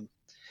asked him,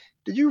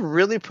 "Did you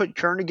really put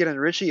Kernighan and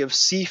Ritchie of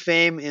C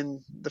fame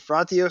in the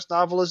Frontios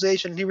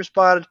novelization?" And he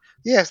responded,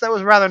 "Yes, that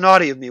was rather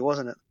naughty of me,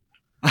 wasn't it?"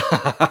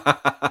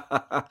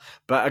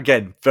 But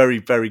again, very,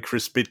 very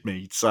Chris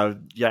Bidmead. So,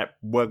 yeah,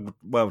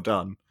 well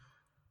done.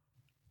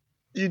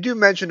 You do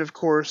mention, of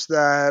course,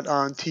 that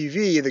on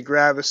TV, the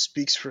Gravis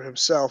speaks for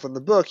himself. In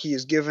the book, he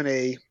is given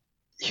a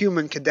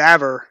human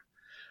cadaver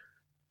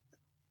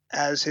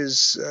as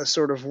his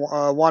sort of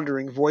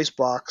wandering voice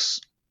box.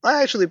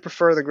 I actually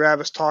prefer the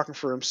Gravis talking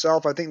for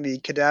himself. I think the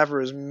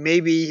cadaver is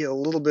maybe a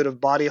little bit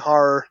of body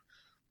horror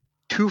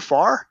too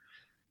far.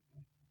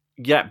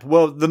 Yeah,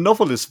 well, the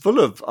novel is full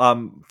of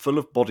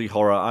body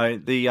horror.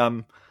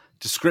 The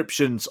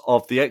descriptions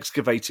of the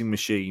excavating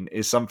machine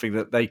is something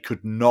that they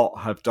could not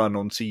have done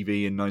on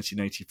TV in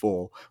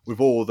 1984, with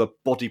all the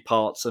body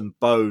parts and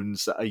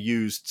bones that are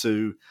used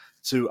to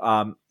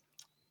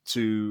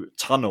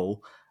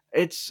tunnel.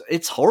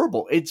 It's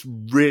horrible. It's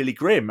really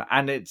grim,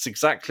 and it's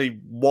exactly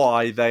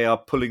why they are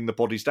pulling the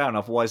bodies down.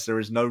 Otherwise, there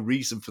is no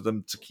reason for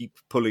them to keep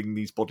pulling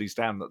these bodies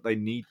down. That they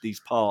need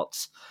these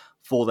parts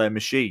for their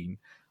machine.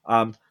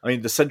 I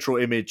mean, the central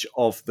image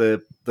of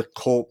the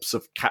corpse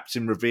of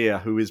Captain Revere,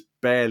 who is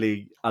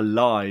barely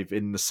alive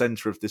in the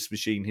center of this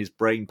machine, his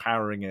brain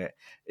powering it,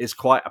 is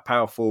quite a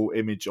powerful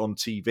image on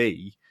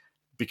TV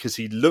because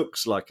he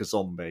looks like a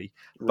zombie.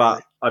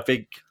 Right. But I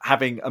think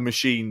having a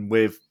machine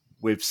with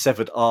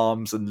severed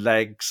arms and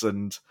legs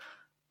and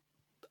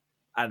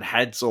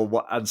heads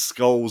and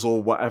skulls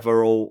or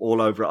whatever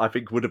all over it, I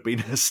think would have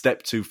been a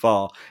step too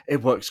far.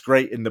 It works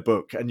great in the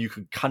book, and you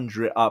can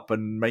conjure it up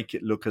and make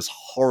it look as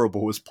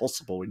horrible as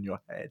possible in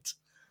your head.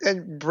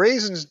 And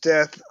Brazen's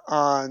death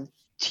on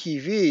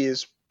TV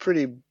is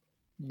pretty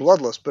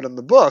bloodless, but in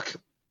the book,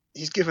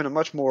 he's given a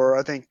much more,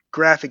 I think,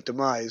 graphic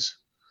demise.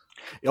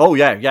 Oh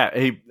yeah.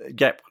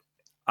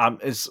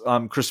 Is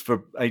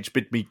Christopher H.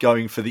 Bidmead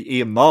going for the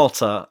Ian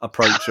Marter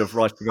approach of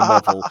writing a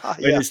novel?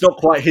 Yeah. And it's not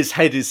quite his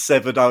head is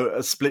severed,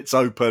 splits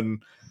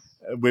open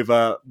with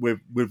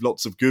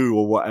lots of goo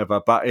or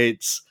whatever, but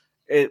it's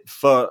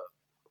for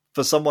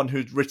someone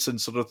who'd written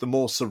sort of the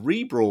more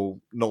cerebral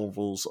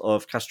novels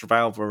of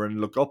Castrovalva and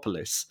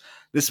Logopolis.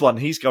 This one,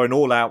 he's going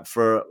all out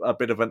for a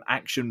bit of an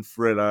action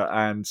thriller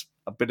and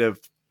a bit of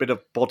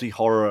body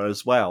horror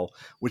as well,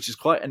 which is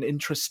quite an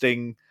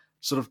interesting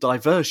sort of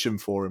diversion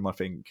for him, I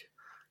think.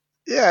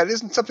 Yeah, it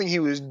isn't something he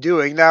was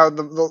doing. Now,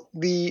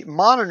 the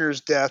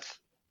monitor's death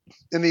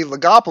in the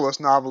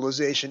Logopolis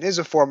novelization is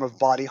a form of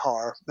body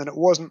horror, and it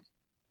wasn't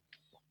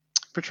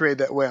portrayed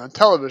that way on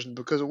television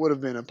because it would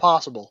have been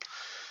impossible.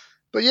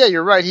 But yeah,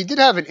 you're right. He did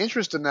have an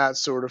interest in that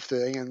sort of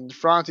thing, and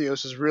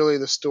Frontios is really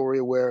the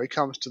story where it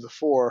comes to the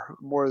fore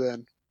more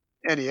than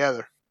any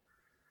other.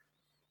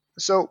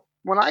 So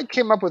when I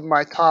came up with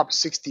my top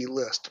 60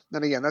 list,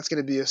 and again, that's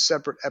going to be a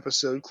separate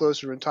episode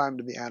closer in time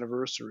to the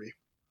anniversary,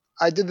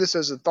 I did this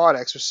as a thought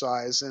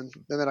exercise, and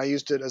then I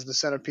used it as the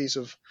centerpiece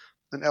of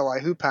an LI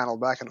Who panel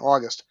back in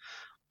August.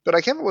 But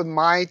I came up with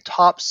my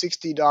top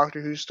 60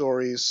 Doctor Who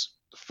stories,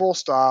 full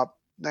stop,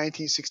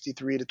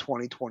 1963 to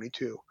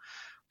 2022.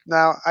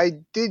 Now, I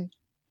did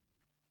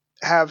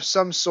have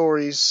some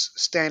stories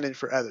stand in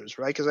for others,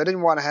 right? Because I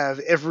didn't want to have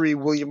every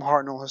William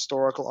Hartnell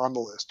historical on the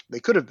list. They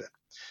could have been.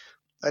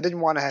 I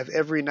didn't want to have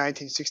every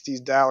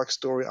 1960s Dalek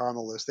story on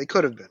the list. They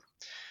could have been.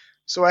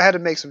 So I had to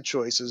make some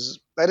choices.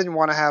 I didn't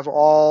want to have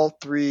all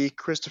three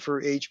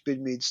Christopher H.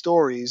 Bidmead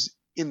stories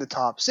in the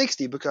top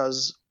 60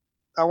 because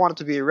I want it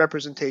to be a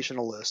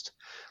representational list.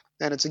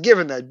 And it's a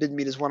given that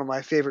Bidmead is one of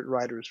my favorite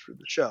writers for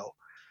the show.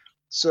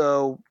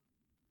 So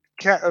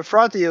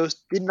Frontios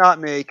did not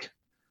make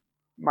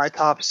my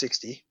top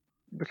 60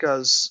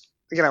 because,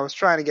 again, I was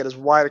trying to get as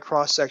wide a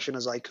cross section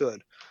as I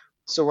could.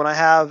 So when I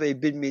have a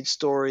Bidmead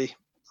story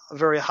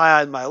very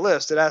high on my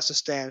list, it has to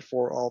stand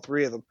for all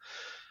three of them.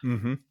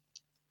 Mm-hmm.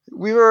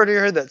 We've already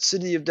heard that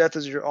City of Death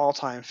is your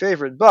all-time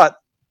favorite, but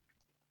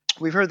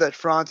we've heard that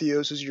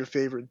Frontios is your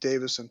favorite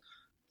Davison.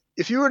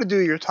 If you were to do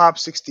your top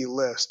 60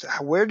 list,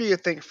 where do you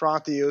think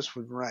Frontios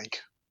would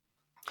rank?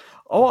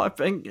 Oh, I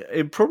think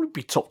it'd probably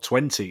be top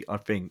 20. I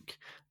think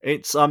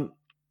it's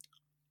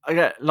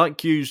again,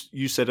 like you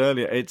said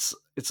earlier, it's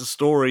a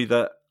story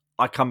that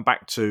I come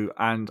back to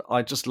and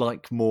I just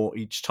like more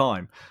each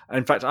time. And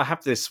in fact, I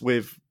have this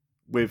with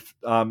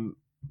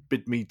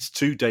Bidmead's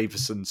two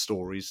Davison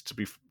stories.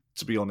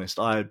 To be honest,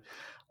 I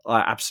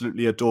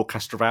absolutely adore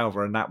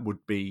Castrovalva, and that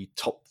would be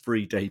top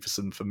 3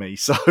 Davison for me.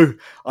 So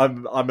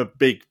I'm a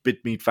big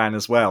Bidmead fan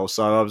as well.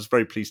 So I was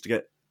very pleased to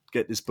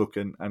get this book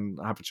and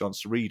have a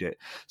chance to read it.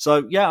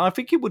 So yeah, I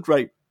think it would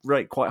rate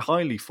quite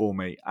highly for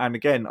me. And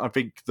again, I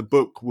think the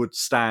book would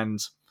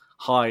stand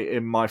high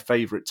in my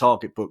favourite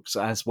Target books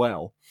as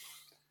well.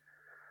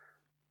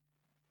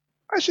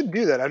 I should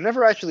do that. I've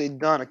never actually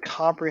done a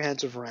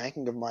comprehensive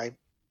ranking of my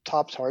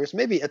top targets.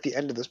 Maybe at the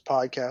end of this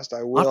podcast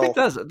I will. I think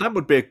that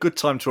would be a good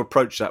time to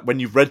approach that when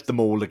you've read them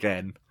all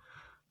again.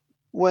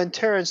 When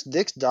Terrence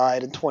Dix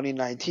died in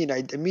 2019,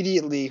 I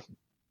immediately,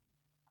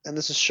 and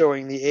this is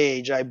showing the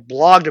age, I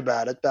blogged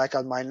about it back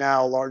on my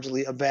now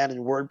largely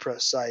abandoned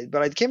WordPress site.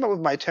 But I came up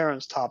with my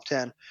Terrence top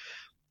 10.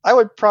 I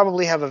would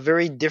probably have a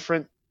very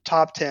different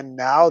top 10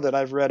 now that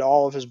I've read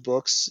all of his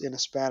books in a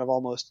span of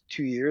almost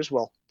 2 years.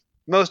 Well,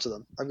 most of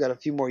them. I've got a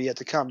few more yet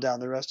to come down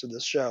the rest of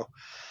this show.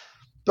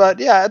 But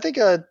yeah, I think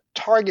a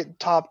Target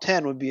top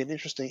 10 would be an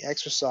interesting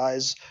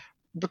exercise.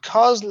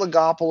 Because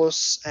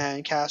Logopoulos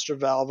and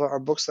Castrovalva are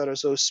books that are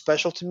so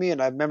special to me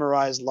and I've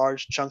memorized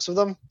large chunks of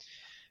them,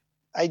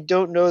 I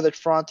don't know that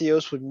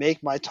Frontios would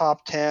make my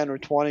top 10 or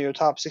 20 or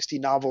top 60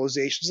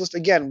 novelizations list.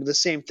 Again, with the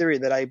same theory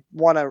that I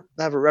want to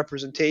have a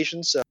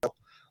representation, so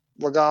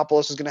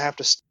Logopoulos is going to have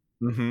to stick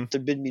to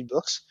Bidmead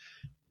books.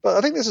 But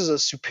I think this is a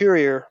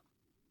superior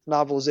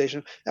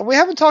novelization. And we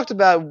haven't talked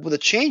about the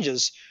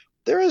changes.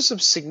 There is some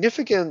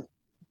significant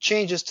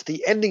changes to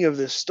the ending of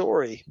this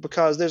story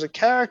because there's a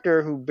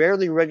character who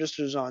barely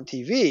registers on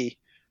TV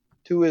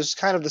who is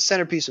kind of the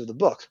centerpiece of the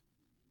book.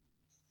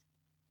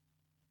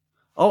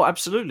 Oh,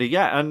 absolutely,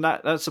 yeah, and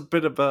that's a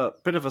bit of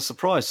a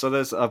surprise. So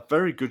there's a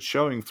very good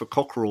showing for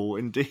Cockerell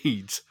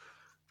indeed.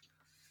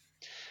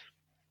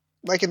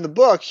 Like in the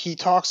book, he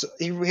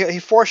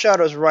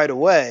foreshadows right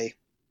away.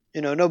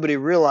 Nobody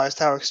realized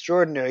how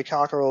extraordinary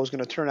Cockerell was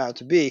going to turn out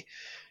to be.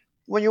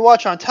 When you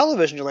watch on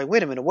television, you're like,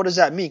 wait a minute, what does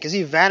that mean? Because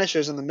he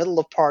vanishes in the middle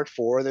of part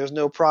 4. There's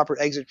no proper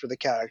exit for the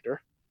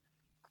character.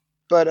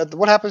 But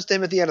what happens to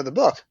him at the end of the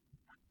book?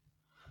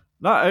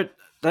 No,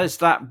 there's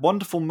that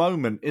wonderful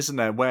moment, isn't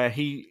there, where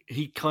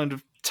he kind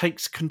of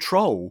takes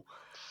control.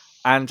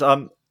 And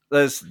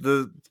there's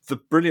the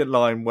brilliant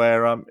line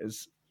where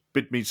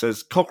Bidmead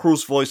says,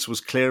 Cockerell's voice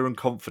was clear and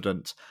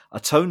confident, a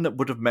tone that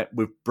would have met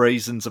with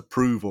Brazen's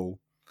approval.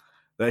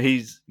 That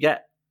he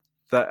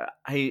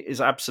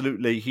is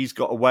absolutely, he's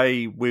got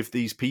away with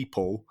these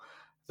people,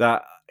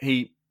 that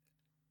he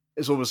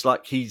is almost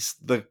like he's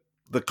the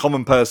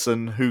common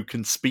person who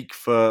can speak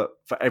for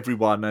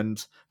everyone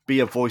and be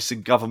a voice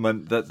in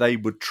government that they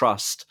would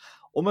trust,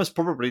 almost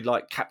probably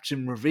like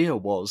Captain Revere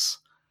was.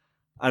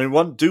 And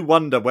I do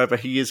wonder whether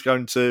he is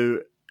going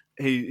to,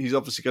 he's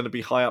obviously going to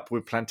be high up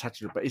with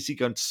Plantagenet, but is he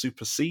going to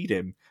supersede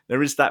him?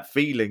 There is that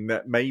feeling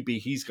that maybe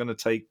he's going to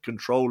take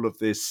control of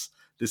this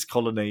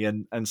colony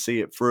and see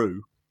it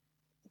through.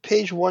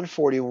 Page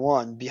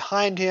 141.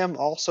 Behind him,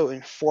 also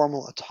in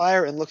formal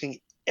attire and looking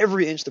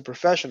every inch the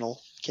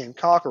professional, came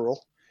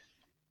Cockerell.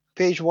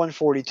 Page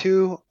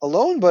 142.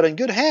 Alone but in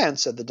good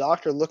hands, said the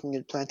doctor, looking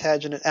at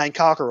Plantagenet and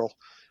Cockerell.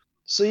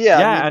 So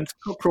yeah, and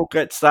Cockerell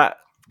gets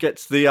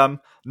the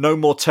no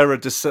more terror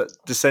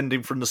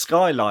descending from the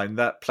skyline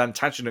that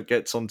Plantagenet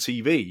gets on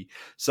TV.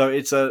 So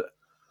it's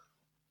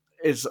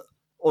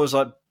always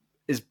like,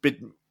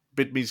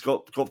 Bidmead's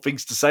got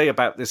things to say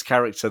about this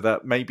character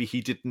that maybe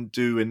he didn't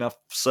do enough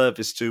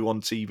service to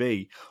on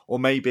TV, or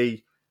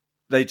maybe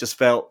they just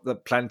felt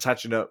that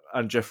Plantagenet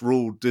and Jeff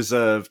Rule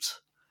deserved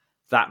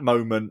that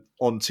moment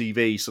on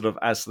TV, sort of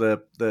as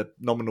the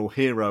nominal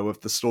hero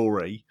of the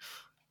story.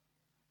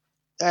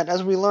 And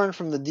as we learned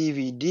from the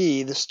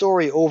DVD, the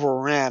story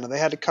overran and they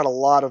had to cut a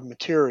lot of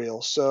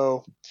material.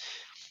 So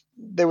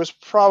there was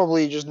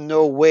probably just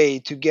no way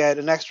to get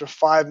an extra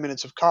 5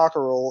 minutes of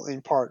Cockerell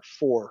in part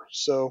 4.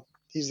 So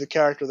he's the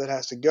character that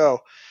has to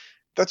go.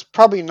 That's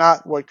probably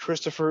not what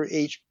Christopher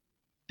H.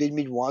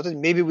 Bidmead wanted.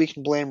 Maybe we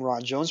can blame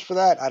Ron Jones for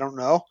that. I don't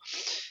know.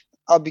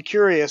 I'll be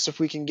curious if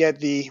we can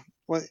get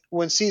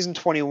when season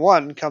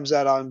 21 comes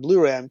out on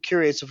Blu-ray, I'm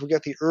curious if we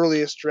get the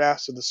earliest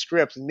drafts of the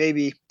script, and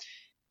maybe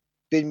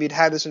Bidmead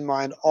had this in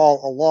mind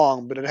all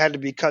along, but it had to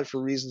be cut for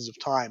reasons of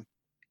time.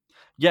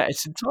 Yeah,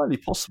 it's entirely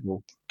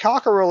possible.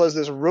 Cockerel is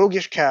this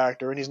roguish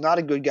character, and he's not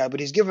a good guy, but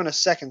he's given a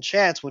second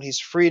chance when he's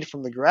freed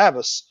from the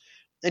Gravis.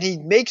 And he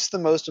makes the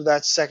most of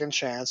that second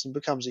chance and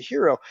becomes a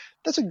hero.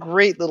 That's a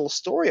great little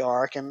story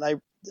arc, and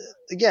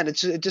again, it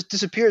just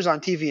disappears on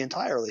TV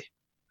entirely.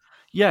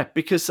 Yeah,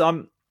 because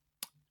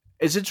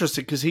it's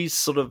interesting because he's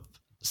sort of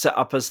set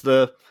up as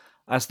the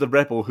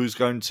rebel who's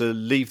going to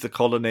leave the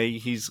colony.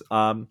 He's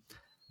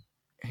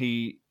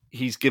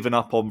given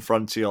up on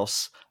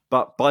Frontios,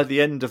 but by the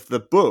end of the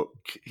book,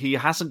 he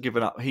hasn't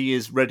given up. He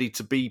is ready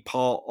to be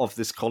part of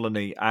this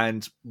colony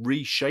and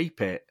reshape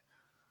it,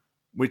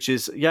 which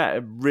is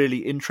a really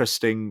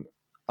interesting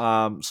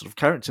sort of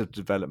character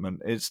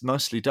development. It's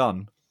nicely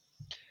done.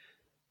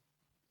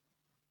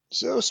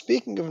 So,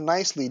 speaking of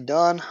nicely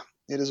done,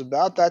 it is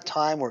about that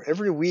time where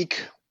every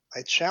week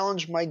I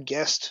challenge my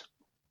guest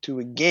to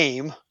a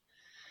game.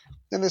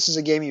 And this is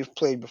a game you've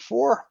played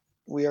before.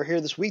 We are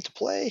here this week to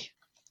play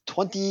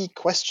 20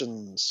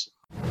 Questions.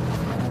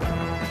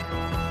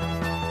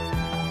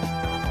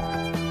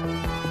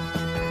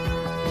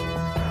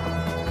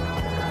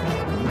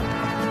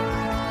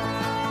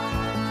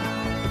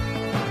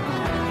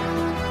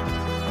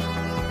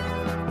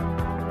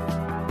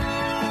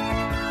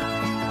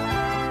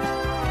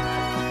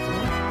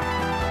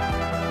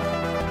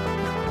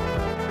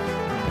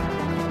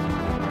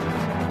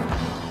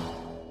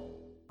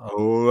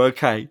 Oh,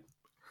 okay.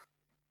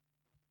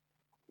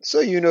 So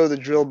you know the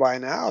drill by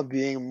now,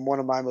 being one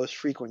of my most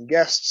frequent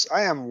guests.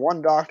 I am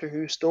one Doctor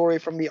Who story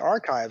from the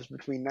archives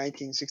between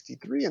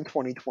 1963 and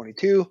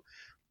 2022,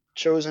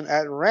 chosen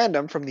at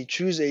random from the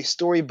Choose a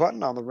Story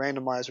button on the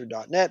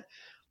randomizer.net.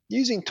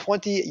 Using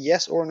 20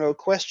 yes or no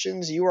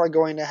questions, you are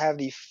going to have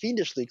the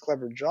fiendishly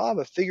clever job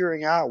of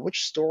figuring out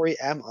which story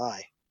am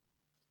I.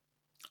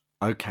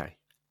 Okay.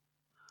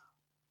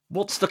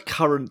 What's the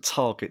current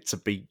target to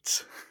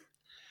beat?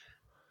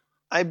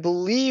 I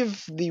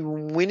believe the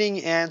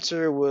winning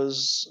answer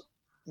was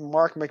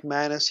Mark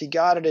McManus. He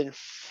got it in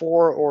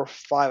 4 or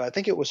 5. I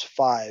think it was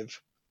 5.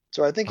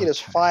 So I think it is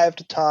 5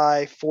 to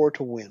tie, 4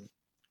 to win.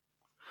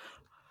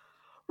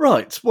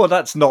 Right. Well,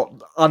 that's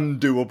not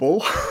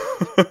undoable.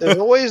 There's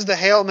always the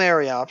Hail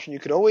Mary option. You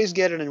could always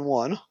get it in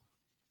 1.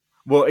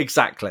 Well,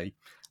 exactly.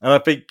 And I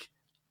think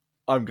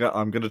I'm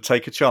going to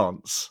take a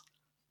chance.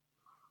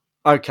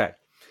 Okay.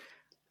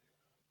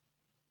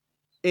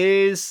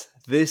 Is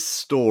this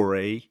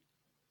story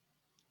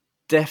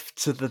Death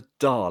to the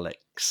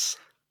Daleks?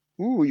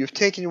 Ooh, you've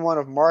taken one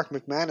of Mark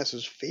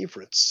McManus's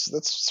favorites.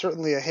 That's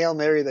certainly a Hail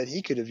Mary that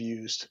he could have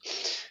used.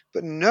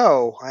 But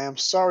no, I am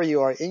sorry,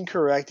 you are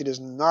incorrect. It is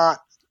not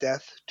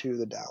Death to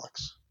the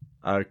Daleks.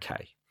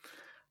 Okay.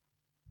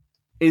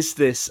 Is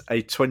this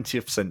a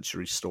 20th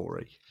century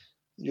story?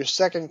 Your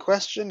second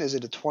question, is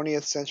it a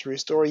 20th century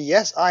story?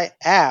 Yes, I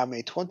am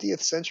a 20th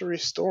century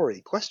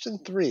story. Question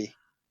 3.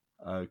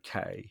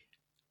 Okay.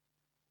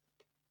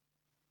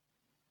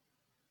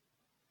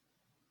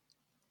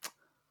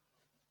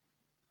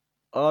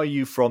 Are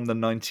you from the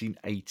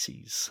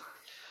 1980s?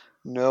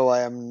 No,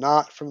 I am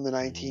not from the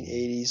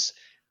 1980s.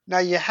 Now,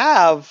 you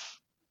have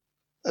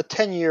a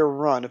 10-year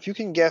run. If you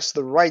can guess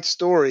the right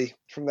story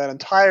from that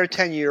entire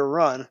 10-year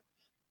run,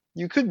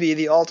 you could be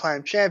the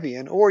all-time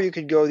champion, or you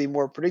could go the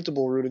more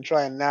predictable route and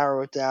try and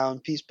narrow it down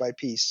piece by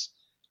piece.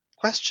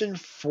 Question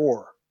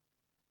 4.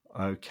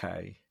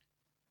 Okay.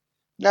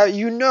 Now,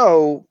 you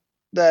know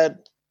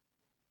that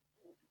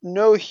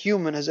no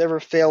human has ever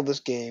failed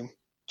this game.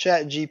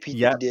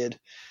 ChatGPT did.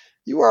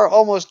 You are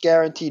almost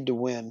guaranteed to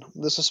win.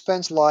 The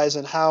suspense lies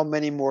in how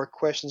many more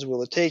questions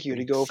will it take you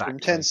to go from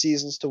 10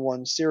 seasons to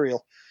 1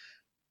 serial.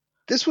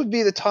 This would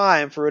be the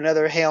time for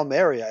another Hail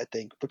Mary, I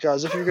think,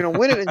 because if you're going to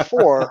win it in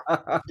 4,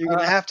 you're going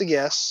to have to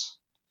guess.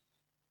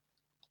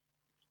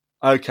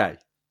 Okay.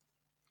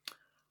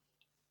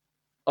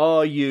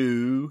 Are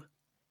you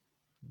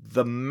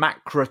the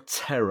Macra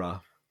Terror?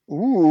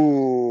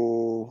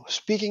 Ooh,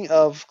 speaking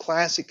of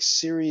classic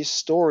series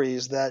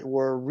stories that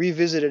were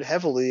revisited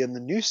heavily in the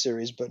new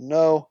series, but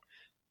no,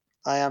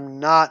 I am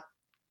not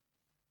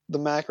the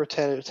Macra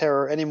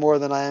Terror any more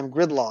than I am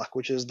Gridlock,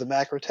 which is the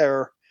Macra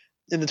Terror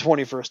in the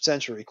 21st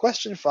century.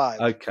 Question 5.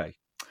 Okay.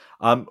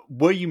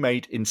 Were you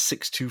made in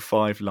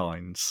 625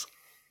 lines?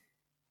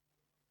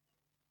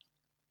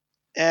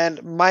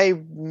 And my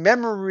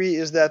memory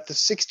is that the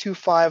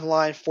 625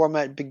 line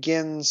format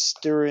begins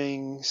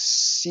during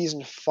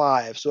season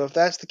 5. So if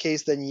that's the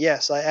case, then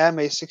yes, I am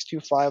a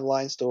 625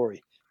 line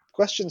story.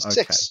 Question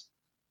 6.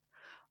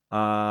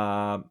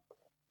 Are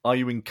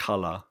you in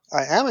colour?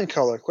 I am in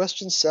colour.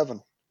 Question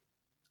 7.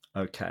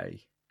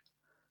 Okay.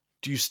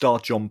 Do you star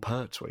John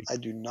Pertwee? I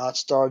do not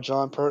star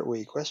John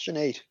Pertwee. Question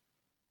 8.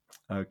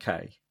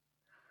 Okay.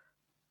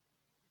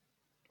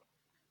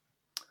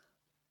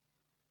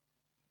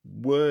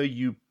 Were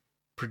you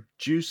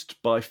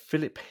produced by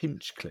Philip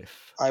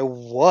Hinchcliffe? I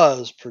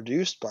was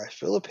produced by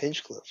Philip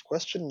Hinchcliffe.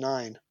 Question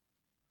 9.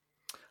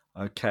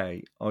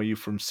 Okay. Are you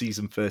from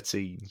season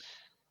 13?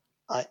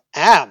 I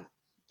am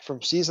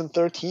from season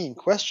 13.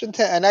 Question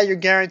 10. And now you're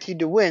guaranteed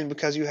to win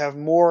because you have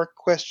more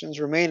questions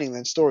remaining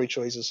than story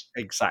choices.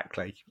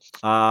 Exactly.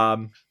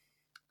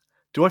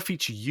 Do I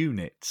feature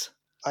unit?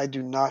 I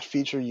do not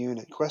feature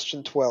unit.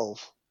 Question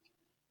 12.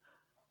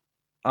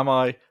 Am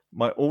I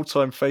my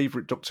all-time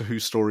favourite Doctor Who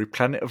story,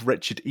 Planet of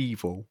Wretched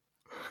Evil?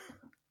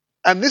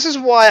 And this is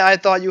why I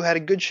thought you had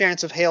a good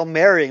chance of Hail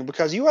Marrying,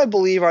 because you, I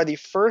believe, are the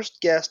first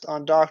guest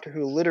on Doctor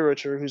Who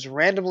literature whose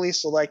randomly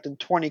selected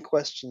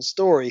 20-question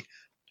story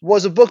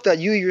was a book that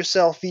you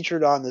yourself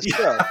featured on this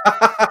show.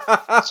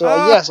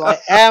 So, yes, I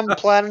am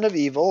Planet of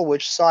Evil,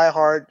 which Si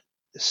Hart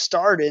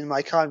started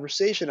my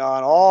conversation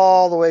on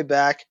all the way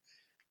back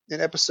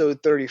in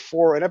episode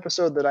 34, an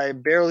episode that I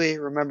barely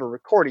remember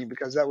recording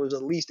because that was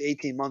at least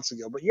 18 months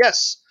ago. But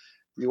yes,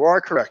 you are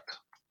correct.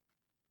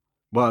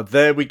 Well,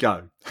 there we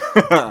go.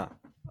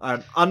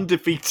 I'm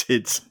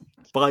undefeated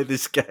by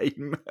this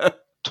game.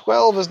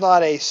 12 is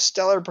not a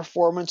stellar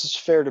performance. It's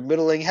fair to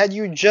middling. Had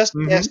you just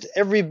guessed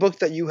every book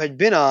that you had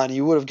been on,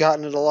 you would have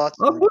gotten it a lot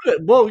sooner.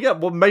 Well, yeah.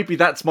 Well, maybe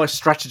that's my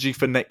strategy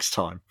for next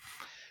time.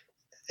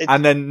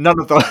 And then none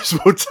of those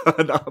will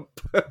turn up.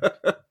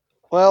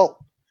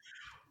 Well,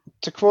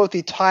 to quote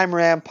the Time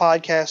Ram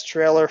podcast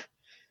trailer,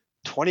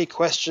 20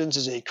 questions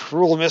is a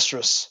cruel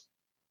mistress.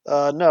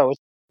 No,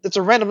 it's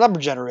a random number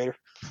generator.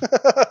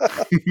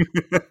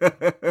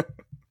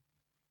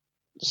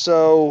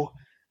 So,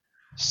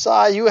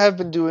 Si, you have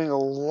been doing a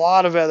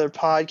lot of other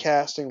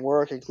podcasting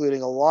work,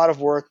 including a lot of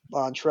work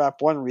on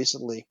Trap One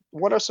recently.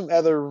 What are some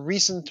other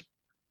recent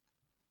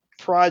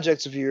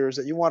projects of yours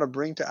that you want to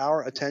bring to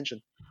our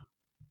attention?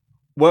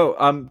 Well,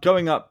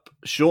 going up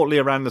shortly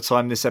around the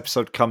time this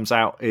episode comes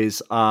out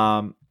is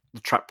the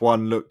Trap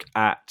One look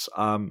at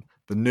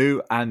the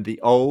new and the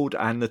old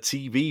and the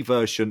TV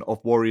version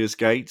of Warriors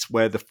Gate,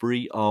 where the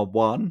three are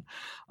one,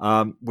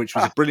 which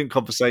was a brilliant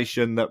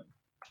conversation that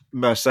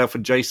myself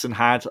and Jason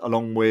had,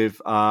 along with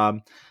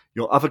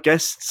your other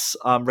guests,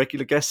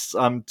 regular guests,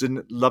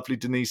 lovely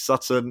Denise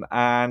Sutton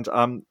and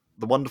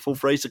the wonderful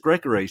Fraser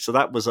Gregory. So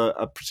that was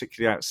a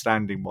particularly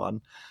outstanding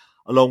one,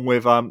 along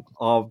with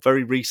our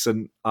very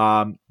recent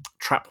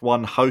Trap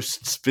One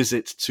hosts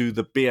visit to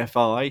the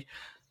BFI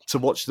to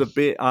watch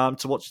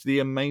the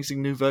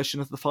amazing new version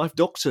of the Five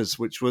Doctors,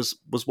 which was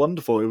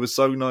wonderful. It was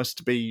so nice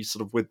to be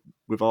sort of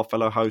with our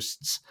fellow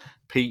hosts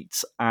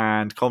Pete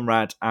and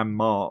Conrad and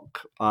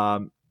Mark,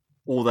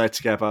 all there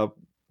together.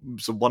 It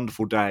was a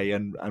wonderful day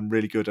and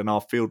really good. And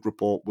our field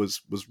report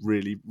was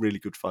really, really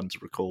good fun to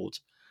record.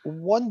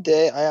 One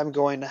day I am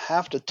going to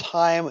have to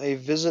time a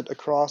visit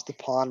across the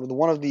pond with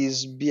one of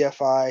these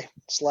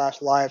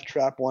BFI/live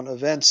Trap One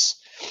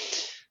events.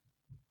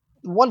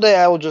 One day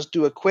I will just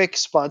do a quick,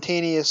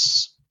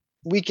 spontaneous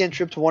weekend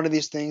trip to one of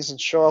these things and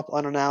show up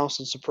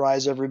unannounced and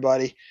surprise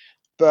everybody.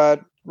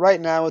 But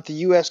right now, with the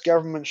U.S.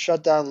 government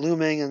shutdown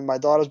looming and my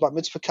daughter's bat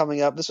mitzvah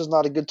coming up, this is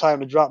not a good time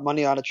to drop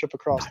money on a trip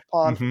across the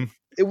pond. Mm-hmm.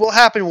 It will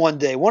happen one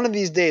day. One of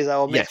these days I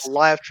will make a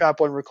live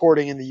Trap One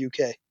recording in the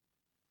UK.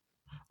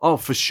 Oh,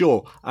 for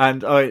sure.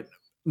 And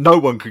no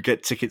one could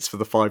get tickets for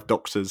the Five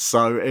Doctors,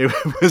 so it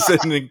was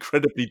an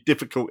incredibly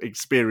difficult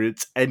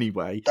experience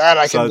anyway. That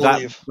I can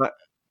believe.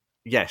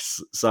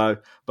 Yes. So,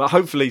 but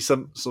hopefully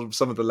some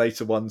of the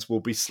later ones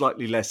will be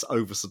slightly less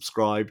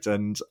oversubscribed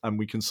and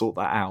we can sort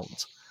that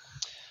out.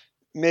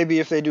 Maybe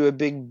if they do a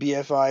big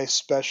BFI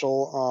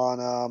special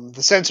on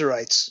the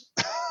Censorites.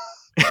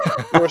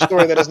 Or a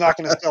story that is not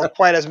going to sell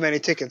quite as many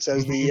tickets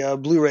as the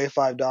Blu-ray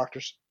Five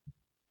Doctors.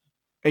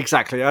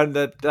 Exactly, and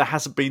there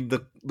hasn't been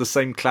the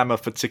same clamour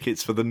for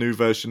tickets for the new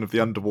version of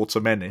the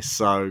Underwater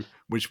Menace,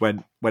 which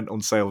went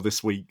on sale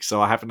this week. So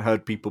I haven't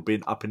heard people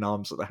being up in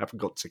arms that they haven't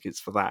got tickets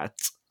for that.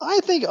 I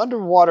think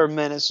Underwater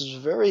Menace is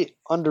very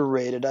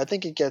underrated. I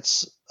think it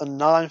gets a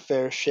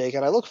non-fair shake,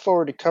 and I look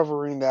forward to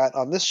covering that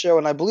on this show.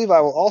 And I believe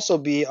I will also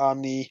be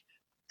on the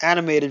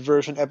animated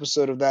version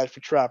episode of that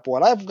for Trap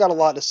One. I've got a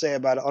lot to say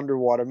about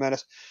Underwater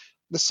Menace.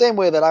 The same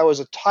way that I was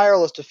a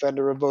tireless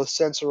defender of both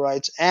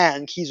Censorites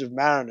and Keys of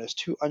Marinus,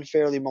 two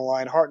unfairly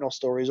maligned Hartnell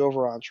stories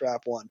over on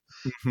Trap One.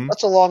 Mm-hmm.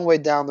 That's a long way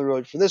down the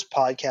road for this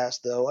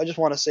podcast, though. I just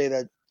want to say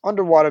that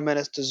Underwater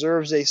Menace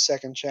deserves a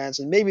second chance,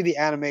 and maybe the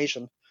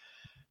animation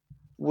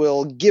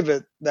will give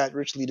it that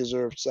richly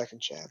deserved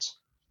second chance.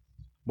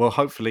 Well,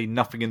 hopefully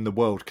nothing in the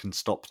world can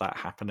stop that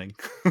happening.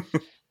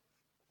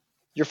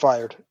 You're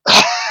fired.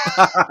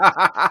 Si,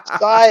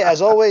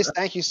 as always,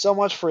 thank you so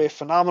much for a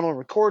phenomenal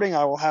recording.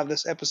 I will have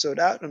this episode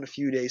out in a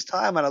few days'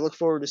 time, and I look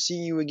forward to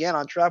seeing you again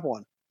on Trap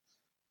One.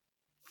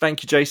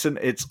 Thank you, Jason.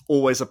 It's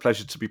always a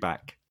pleasure to be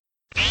back.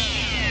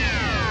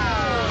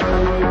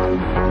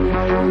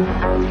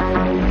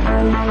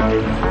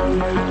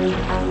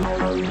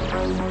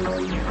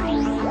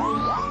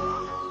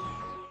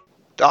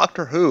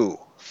 Doctor Who,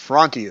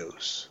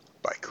 Frontios,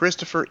 by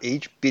Christopher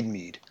H.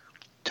 Bidmead.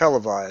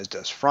 Televised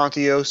as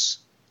Frontios,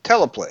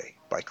 Teleplay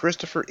by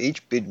Christopher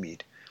H.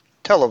 Bidmead.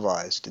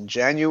 Televised in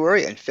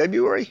January and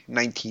February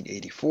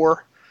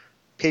 1984.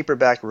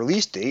 Paperback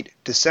release date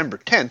December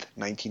 10th,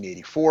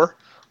 1984.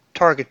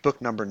 Target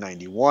book number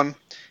 91.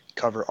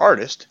 Cover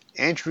artist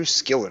Andrew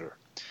Skilleter.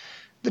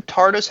 The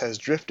TARDIS has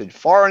drifted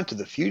far into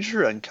the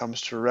future and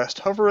comes to rest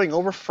hovering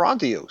over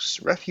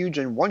Frontios, refuge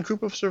in one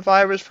group of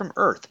survivors from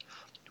Earth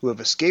who have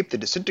escaped the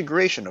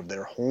disintegration of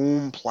their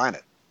home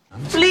planet.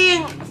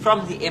 Fleeing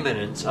from the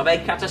imminence of a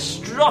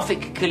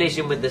catastrophic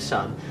collision with the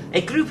Sun, a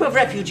group of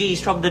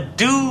refugees from the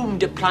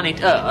doomed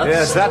planet Earth...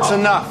 Yes, that's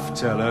enough,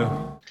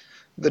 Tello.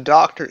 The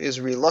Doctor is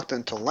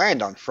reluctant to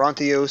land on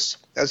Frontios,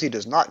 as he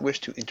does not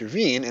wish to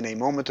intervene in a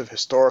moment of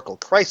historical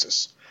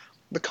crisis.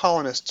 The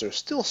colonists are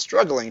still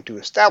struggling to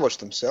establish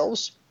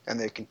themselves, and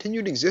their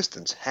continued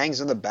existence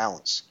hangs in the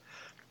balance.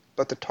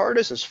 But the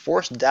TARDIS is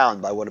forced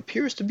down by what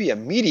appears to be a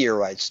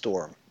meteorite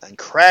storm, and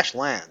crash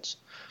lands,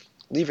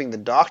 leaving the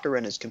Doctor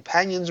and his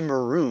companions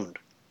marooned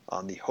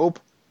on the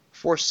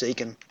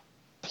hope-forsaken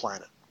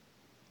planet.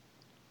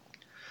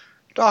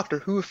 Doctor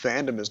Who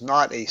fandom is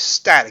not a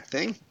static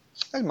thing,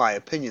 and my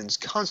opinions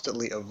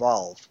constantly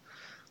evolve.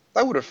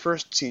 I would have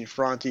first seen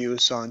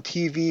Frontios on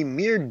TV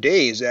mere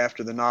days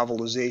after the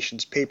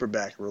novelization's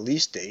paperback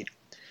release date.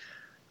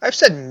 I've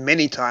said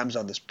many times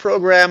on this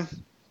program,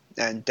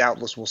 and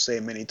doubtless will say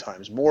many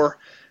times more,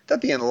 that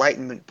the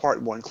Enlightenment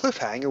Part 1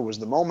 cliffhanger was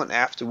the moment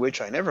after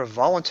which I never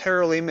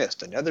voluntarily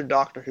missed another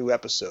Doctor Who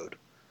episode.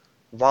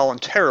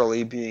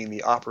 Voluntarily being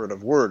the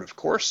operative word, of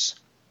course.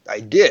 I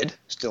did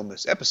still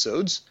miss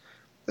episodes,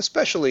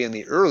 especially in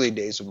the early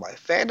days of my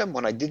fandom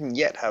when I didn't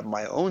yet have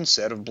my own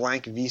set of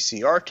blank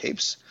VCR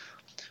tapes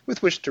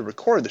with which to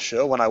record the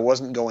show when I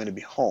wasn't going to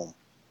be home.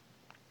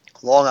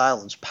 Long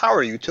Island's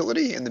power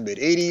utility in the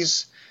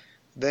mid-80s,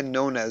 then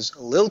known as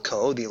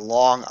Lilco, the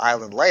Long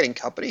Island Lighting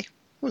Company,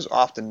 was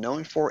often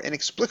known for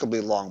inexplicably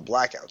long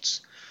blackouts,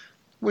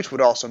 which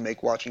would also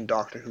make watching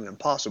Doctor Who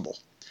impossible.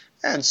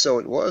 And so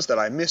it was that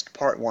I missed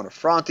Part 1 of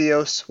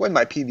Frontios when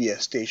my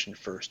PBS station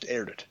first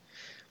aired it.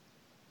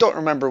 Don't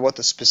remember what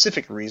the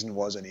specific reason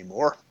was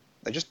anymore.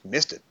 I just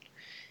missed it.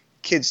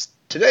 Kids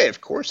today, of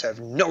course, have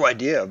no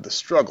idea of the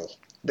struggle.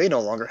 They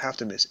no longer have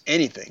to miss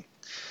anything.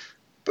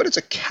 But it's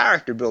a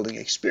character-building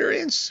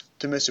experience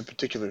to miss a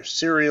particular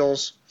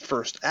serial's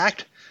first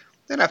act,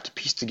 then have to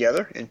piece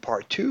together, in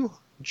Part 2,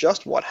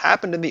 just what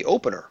happened in the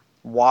opener,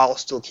 while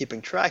still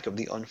keeping track of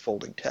the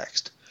unfolding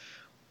text.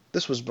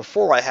 This was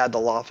before I had the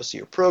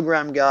L'Officier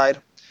program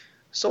guide,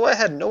 so I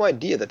had no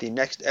idea that the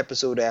next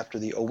episode after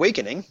The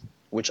Awakening,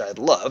 which I had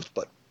loved,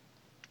 but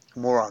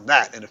more on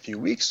that in a few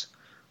weeks,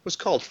 was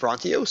called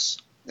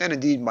Frontios, and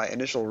indeed my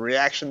initial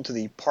reaction to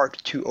the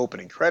Part 2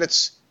 opening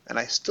credits, and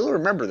I still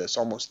remember this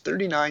almost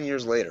 39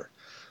 years later,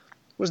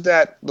 was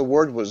that the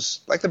word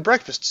was like the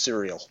breakfast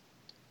cereal.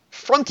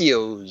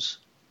 Frontios!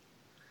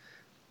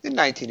 In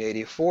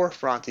 1984,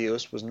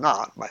 Frontios was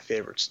not my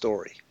favorite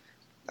story.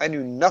 I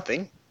knew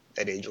nothing,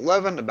 at age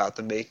 11, about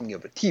the making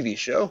of a TV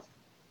show,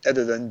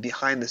 other than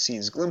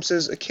behind-the-scenes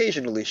glimpses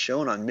occasionally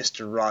shown on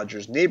Mr.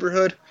 Rogers'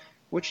 Neighborhood,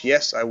 which,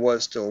 yes, I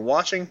was still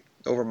watching,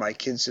 over my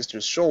kid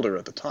sister's shoulder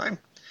at the time.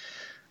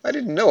 I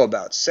didn't know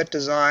about set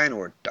design,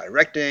 or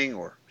directing,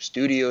 or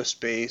studio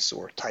space,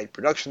 or tight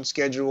production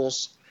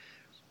schedules.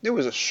 It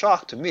was a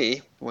shock to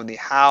me when the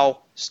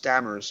How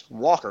Stammers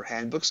Walker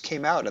handbooks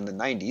came out in the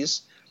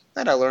 90s,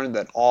 and I learned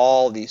that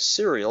all these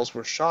serials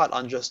were shot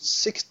on just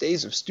 6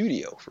 days of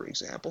studio, for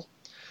example.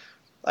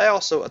 I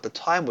also, at the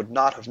time, would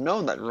not have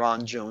known that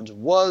Ron Jones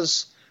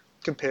was,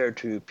 compared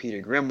to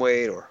Peter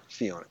Grimwade or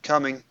Fiona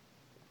Cumming,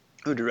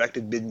 who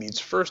directed Bidmead's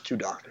first 2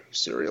 Doctor Who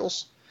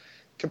serials,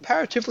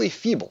 comparatively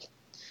feeble.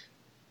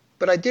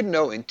 But I did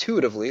know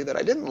intuitively that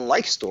I didn't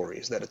like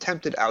stories that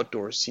attempted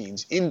outdoor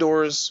scenes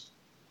indoors,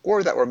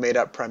 or that were made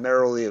up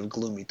primarily of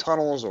gloomy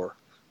tunnels or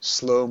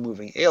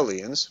slow-moving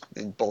aliens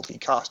in bulky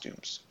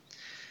costumes.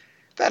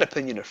 That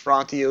opinion of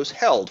Frontios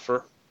held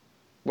for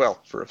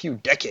a few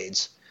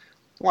decades.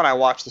 When I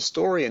watched the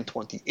story in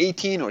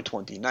 2018 or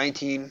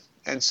 2019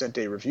 and sent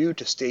a review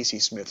to Stacey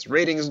Smith's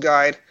ratings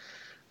guide,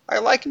 I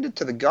likened it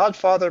to The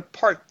Godfather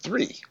Part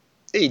 3,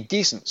 a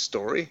decent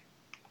story,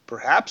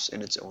 perhaps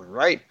in its own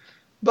right,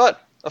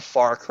 but a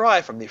far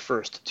cry from the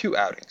first 2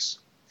 outings.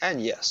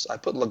 And yes, I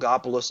put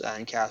Logopoulos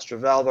and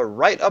Castrovalva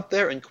right up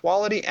there in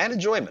quality and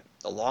enjoyment,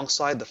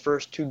 alongside the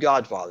first 2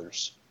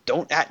 Godfathers.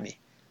 Don't at me.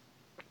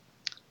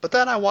 But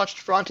then I watched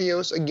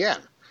Frontios again,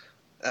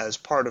 as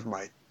part of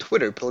my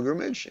Twitter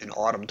pilgrimage in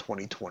autumn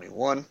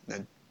 2021,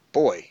 and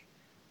boy,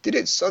 did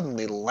it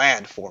suddenly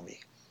land for me.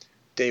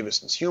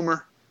 Davison's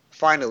humor,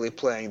 finally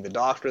playing the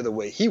Doctor the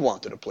way he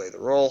wanted to play the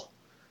role,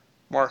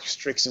 Mark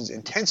Strickson's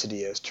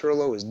intensity as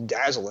Turlough is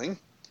dazzling,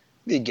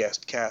 the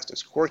guest cast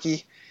is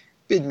quirky,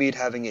 Bidmead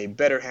having a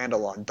better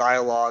handle on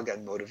dialogue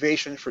and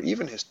motivation for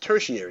even his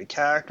tertiary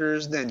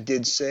characters than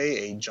did,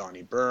 say, a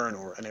Johnny Byrne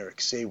or an Eric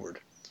Sayward.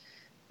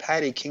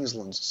 Paddy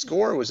Kingsland's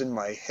score was in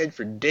my head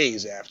for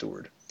days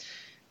afterward.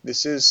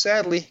 This is,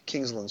 sadly,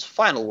 Kingsland's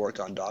final work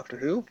on Doctor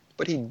Who,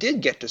 but he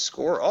did get to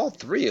score all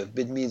 3 of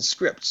Bidmead's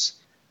scripts.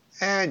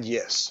 And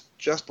yes,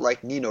 just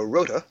like Nino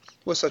Rota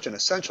was such an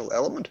essential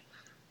element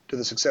to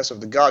the success of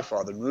the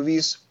Godfather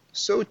movies,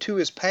 so too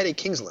is Paddy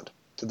Kingsland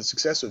to the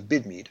success of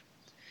Bidmead.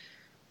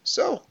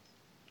 So,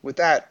 with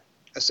that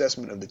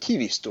assessment of the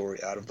TV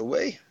story out of the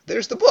way,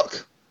 there's the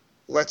book.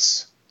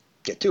 Let's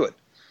get to it.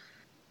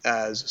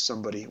 as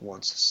somebody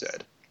once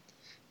said.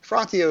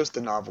 Frontios,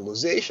 the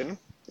novelization,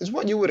 is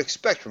what you would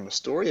expect from a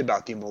story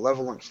about the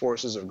malevolent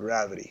forces of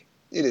gravity.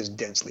 It is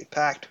densely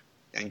packed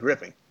and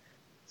gripping.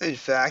 In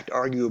fact,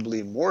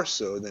 arguably more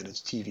so than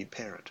its TV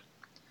parent.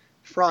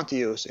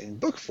 Frontios in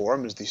book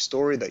form is the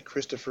story that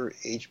Christopher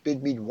H.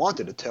 Bidmead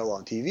wanted to tell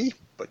on TV,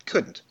 but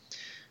couldn't,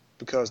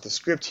 because the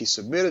script he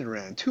submitted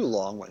ran too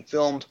long when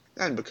filmed,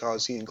 and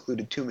because he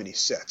included too many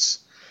sets.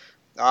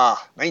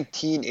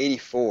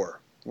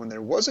 1984, when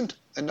there wasn't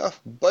enough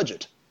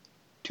budget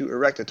to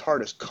erect a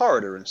TARDIS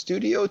corridor in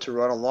studio to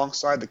run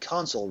alongside the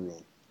console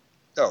room.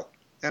 Oh,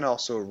 and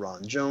also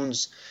Ron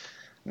Jones,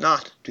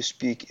 not to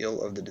speak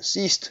ill of the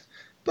deceased,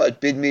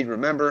 but Bidmead,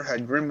 remember,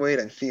 had Grimwade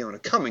and Fiona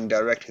Cumming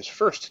direct his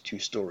first 2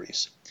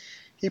 stories.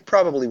 He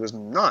probably was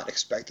not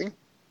expecting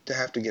to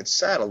have to get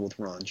saddled with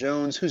Ron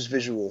Jones, whose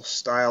visual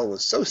style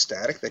was so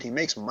static that he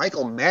makes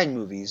Michael Mann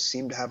movies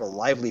seem to have a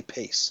lively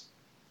pace.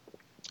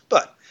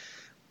 But,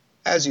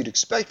 as you'd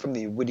expect from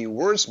the witty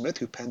wordsmith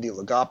who penned the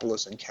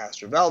Logopolis and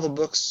Castrovalva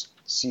books,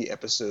 see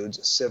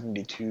episodes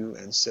 72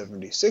 and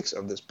 76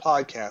 of this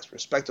podcast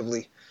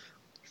respectively,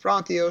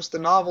 Frontios, the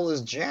novel,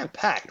 is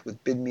jam-packed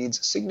with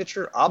Bidmead's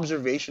signature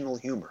observational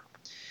humor.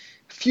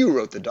 Few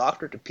wrote the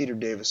Doctor to Peter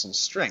Davison's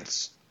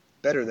strengths,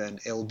 better than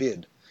El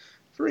Bid.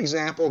 For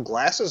example,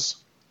 glasses,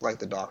 like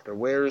the Doctor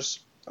wears,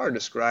 are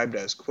described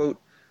as, quote,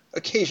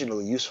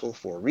 occasionally useful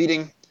for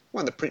reading,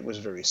 when the print was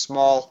very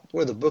small,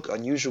 or the book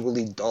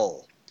unusually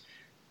dull.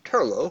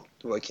 Turlough,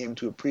 who I came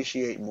to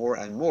appreciate more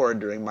and more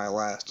during my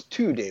last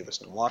 2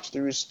 Davison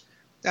watch-throughs,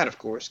 and of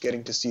course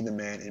getting to see the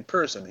man in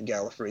person at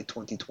Gallifrey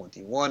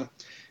 2021,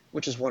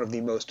 which is one of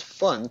the most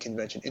fun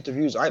convention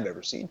interviews I've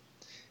ever seen,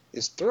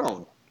 is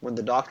thrown when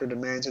the Doctor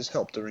demands his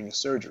help during a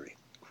surgery.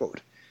 Quote,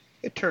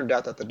 it turned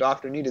out that the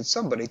Doctor needed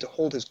somebody to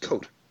hold his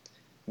coat.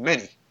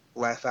 Many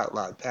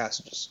laugh-out-loud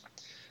passages.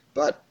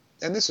 But,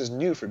 and this is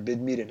new for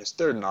Bidmead in his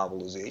 3rd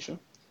novelization,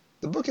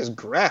 the book is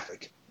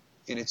graphic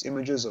in its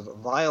images of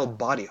vile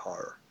body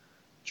horror,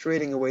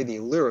 trading away the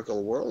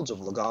lyrical worlds of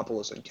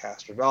Logopolis and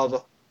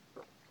Castrovalva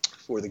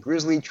for the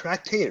grisly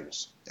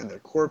tractators and their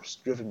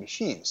corpse-driven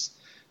machines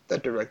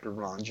that director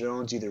Ron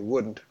Jones either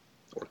wouldn't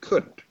or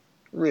couldn't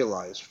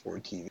realize for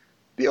TV.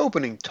 The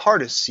opening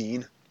TARDIS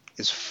scene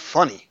is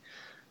funny,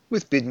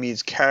 with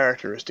Bidmead's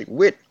characteristic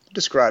wit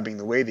describing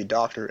the way the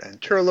Doctor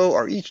and Turlough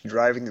are each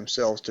driving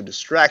themselves to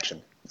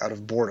distraction out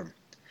of boredom.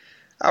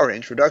 Our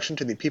introduction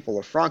to the people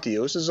of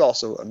Frontios is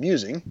also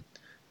amusing.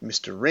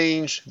 Mr.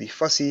 Range, the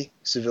fussy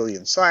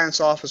civilian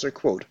science officer,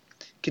 quote,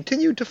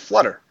 continued to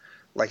flutter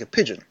like a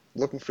pigeon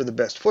looking for the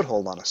best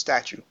foothold on a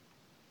statue,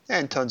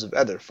 and tons of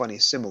other funny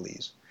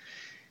similes.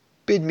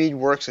 Bidmead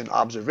works in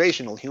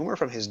observational humor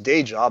from his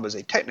day job as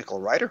a technical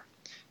writer.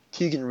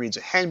 Tegan reads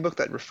a handbook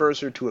that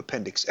refers her to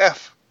Appendix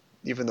F,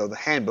 even though the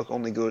handbook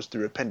only goes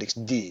through Appendix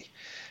D.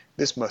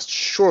 This must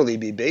surely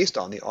be based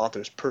on the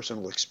author's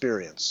personal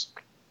experience.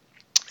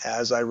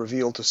 As I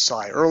revealed to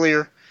Si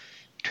earlier,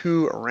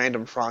 2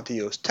 random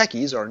Frontios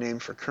techies are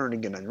named for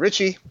Kernighan and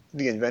Ritchie,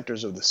 the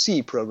inventors of the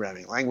C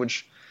programming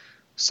language.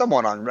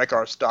 Someone on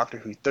Rekart's Doctor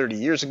Who 30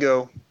 years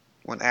ago,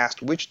 when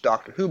asked which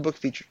Doctor Who book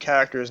featured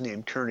characters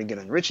named Kernighan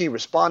and Ritchie,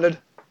 responded,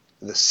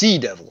 the Sea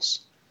Devils.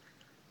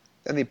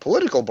 And the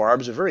political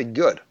barbs are very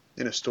good,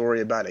 in a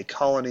story about a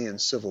colony in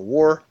civil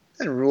war,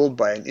 and ruled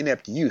by an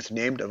inept youth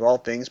named, of all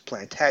things,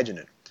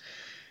 Plantagenet.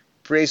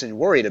 Brazen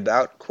worried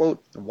about,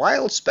 quote,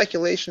 wild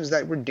speculations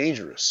that were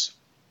dangerous,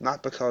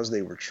 not because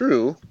they were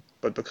true,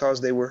 but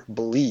because they were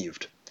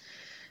believed.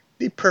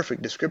 The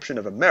perfect description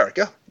of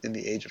America in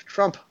the age of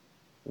Trump,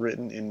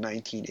 written in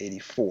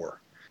 1984.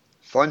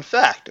 Fun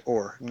fact,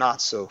 or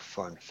not so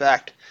fun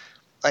fact,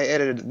 I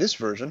edited this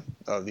version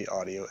of the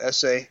audio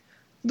essay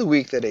the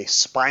week that a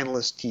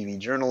spineless TV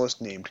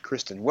journalist named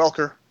Kristen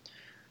Welker,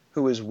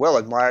 who is well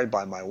admired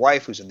by my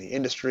wife who's in the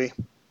industry,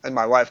 and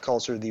my wife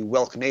calls her the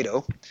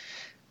Welknado,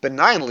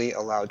 benignly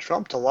allowed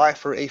Trump to lie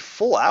for a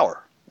full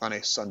hour on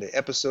a Sunday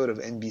episode of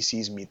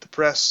NBC's Meet the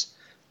Press,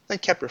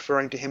 and kept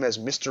referring to him as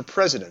Mr.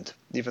 President,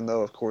 even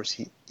though, of course,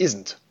 he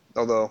isn't,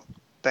 although,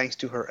 thanks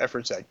to her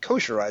efforts at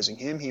kosherizing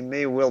him, he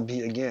may well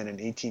be again in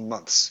 18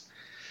 months.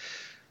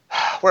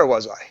 Where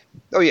was I?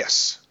 Oh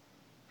yes,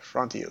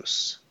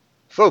 Frontios.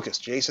 Focus,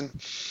 Jason.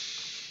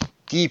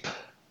 Deep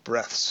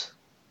breaths.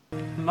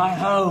 My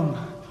home.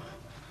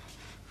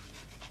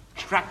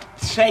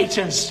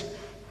 Tractators.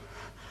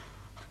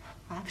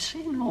 I've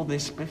seen all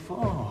this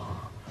before.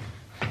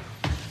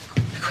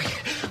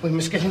 Quick, we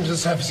must get into the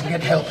surface and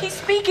get help. He's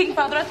speaking,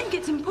 Father. I think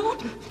it's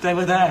important. They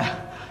were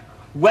there,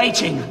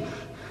 waiting,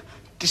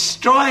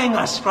 destroying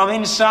us from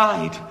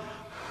inside.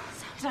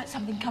 Sounds like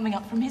something coming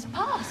up from his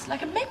past,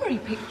 like a memory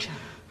picture.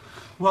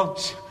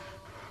 Once,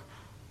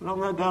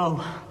 long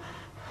ago,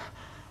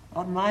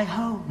 on my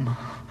home.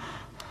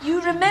 You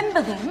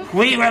remember them?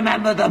 We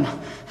remember them.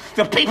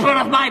 The people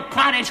of my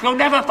planet will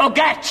never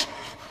forget.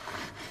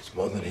 It's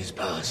more than his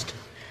past.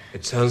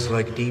 It sounds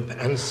like deep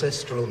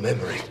ancestral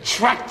memory.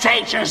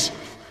 Tractators!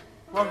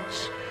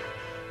 Once,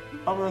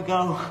 long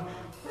ago,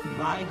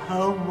 my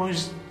home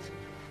was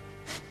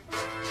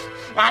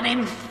an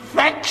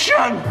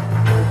infection!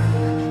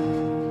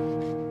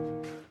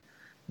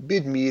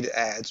 Bidmead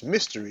adds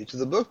mystery to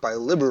the book by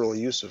liberal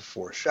use of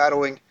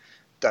foreshadowing,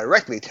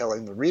 directly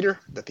telling the reader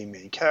that the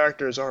main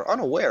characters are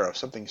unaware of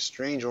something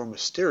strange or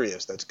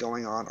mysterious that's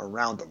going on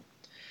around them.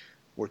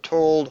 We're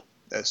told,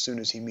 as soon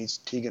as he meets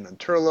Tegan and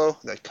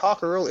Turlough, that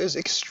Cockerel is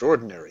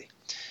extraordinary.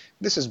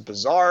 This is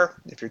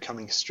bizarre if you're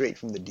coming straight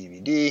from the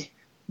DVD,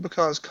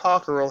 because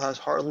Cockerel has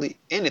hardly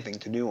anything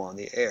to do on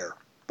the air.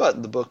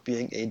 But the book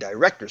being a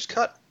director's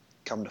cut,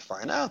 come to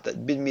find out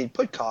that Bidmead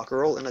put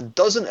Cockerel in a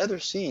dozen other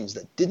scenes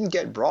that didn't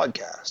get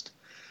broadcast.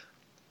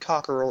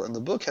 Cockerel in the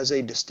book has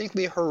a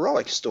distinctly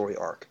heroic story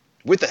arc,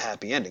 with a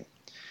happy ending,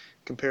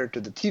 compared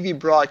to the TV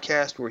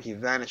broadcast where he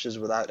vanishes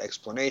without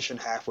explanation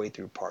halfway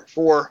through Part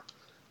 4.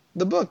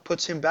 The book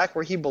puts him back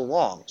where he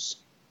belongs,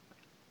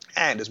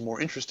 and is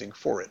more interesting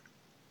for it.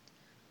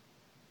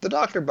 The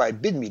Doctor by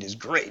Bidmead is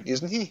great,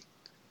 isn't he?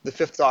 The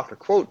Fifth Doctor,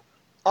 quote,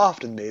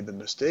 often made the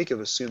mistake of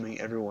assuming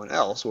everyone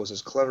else was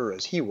as clever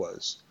as he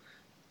was.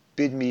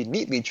 Bidmead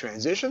neatly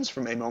transitions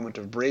from a moment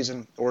of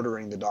Brazen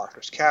ordering the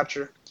Doctor's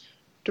capture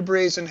to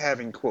Brazen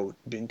having, quote,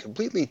 been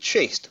completely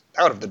chased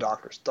out of the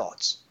Doctor's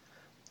thoughts.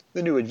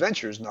 The New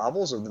Adventures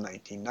novels of the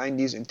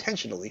 1990s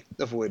intentionally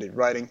avoided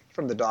writing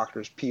from the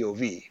Doctor's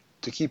POV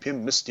to keep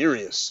him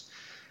mysterious.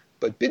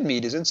 But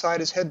Bidmead is inside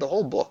his head the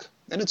whole book,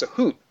 and it's a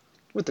hoot,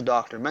 with the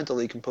Doctor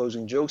mentally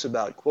composing jokes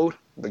about, quote,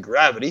 the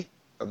gravity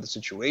of the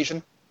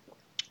situation,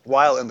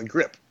 while in the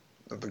grip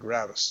of the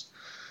gravis.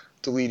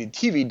 Deleted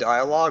TV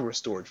dialogue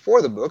restored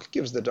for the book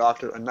gives the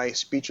Doctor a nice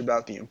speech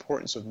about the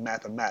importance of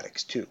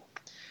mathematics, too.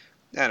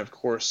 And, of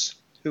course,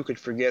 who could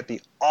forget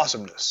the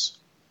awesomeness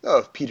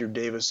of Peter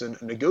Davison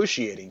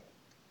negotiating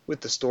with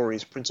the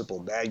story's principal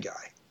bad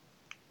guy.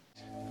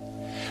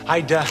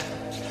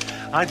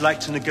 I'd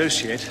like to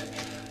negotiate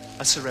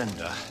a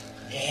surrender.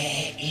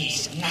 There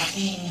is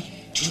nothing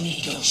to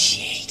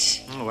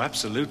negotiate. Oh,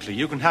 absolutely.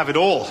 You can have it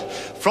all.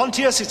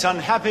 Frontios, its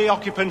unhappy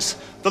occupants,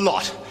 the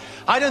lot.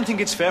 I don't think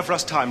it's fair for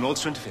us Time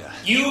Lords to interfere.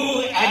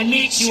 You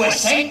admit you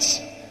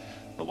assent?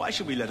 Well, why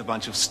should we let a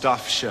bunch of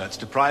stuffed shirts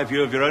deprive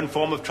you of your own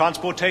form of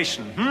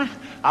transportation,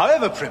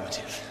 however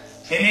primitive?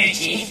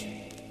 Primitive?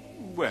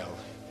 Well,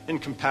 in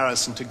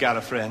comparison to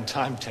Gallifrey and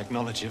time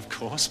technology, of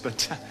course,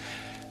 but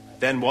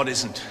then what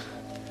isn't?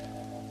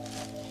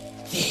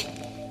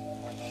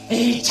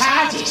 The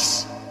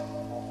TARDIS.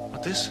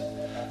 What, this?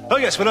 Oh,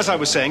 yes, well, as I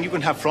was saying, you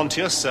can have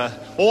Frontios,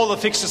 all the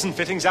fixtures and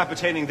fittings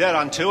appertaining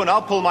thereunto, and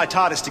I'll pull my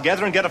TARDIS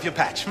together and get off your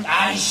patch.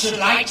 I should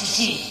like to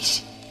see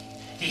it.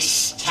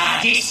 This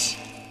TARDIS.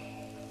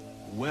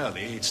 Well,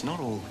 it's not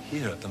all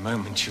here at the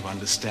moment, you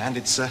understand.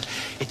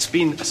 It's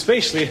been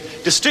spatially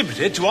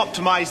distributed to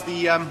optimize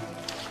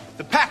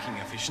the packing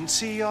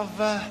efficiency of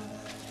the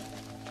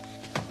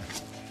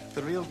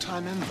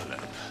real-time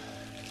envelope.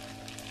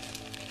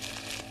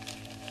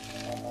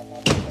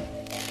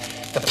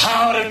 The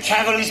power of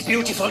travel is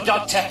beautiful,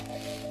 Doctor.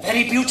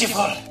 Very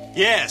beautiful.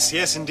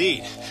 Yes,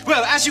 indeed.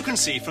 Well, as you can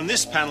see from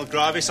this panel,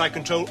 Gravis, I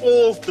control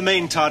all the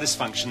main TARDIS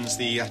functions,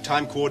 the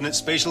time coordinates,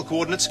 spatial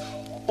coordinates,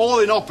 all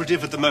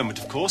inoperative at the moment,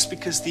 of course,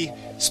 because the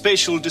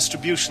spatial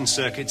distribution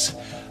circuits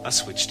are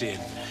switched in.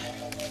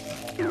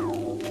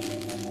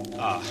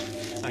 Now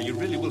you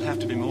really will have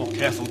to be more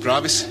careful,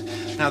 Gravis.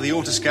 Now the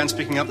autoscan's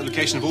picking up the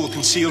location of all the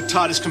concealed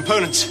TARDIS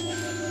components.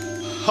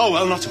 Oh,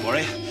 well, not to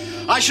worry.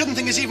 I shouldn't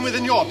think it's even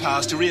within your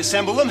powers to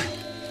reassemble them.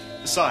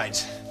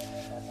 Besides,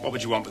 what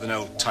would you want with an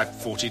old Type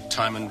 40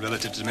 time and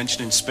relative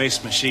dimension in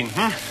space machine,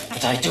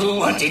 But I do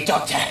want it,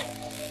 Doctor.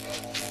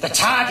 The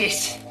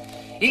TARDIS.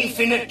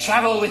 Infinite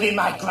travel within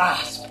my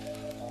grasp.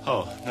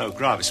 Oh, no,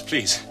 Gravis,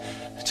 please.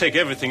 Take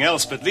everything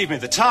else, but leave me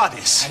the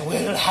TARDIS. I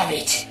will have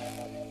it.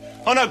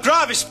 Oh, no,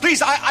 Gravis,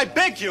 please, I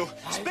beg you.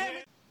 Spare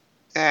me.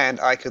 And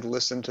I could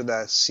listen to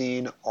that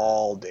scene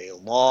all day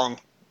long.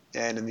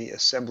 And in the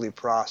assembly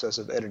process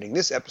of editing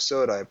this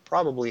episode, I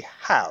probably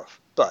have.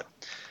 But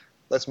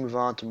let's move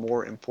on to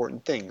more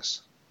important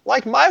things,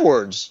 like my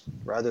words,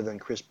 rather than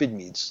Chris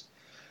Bidmead's.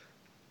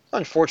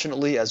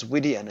 Unfortunately, as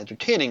witty and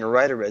entertaining a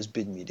writer as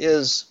Bidmead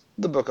is,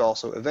 the book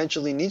also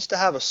eventually needs to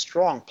have a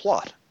strong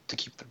plot to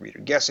keep the reader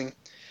guessing,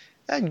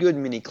 and good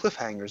mini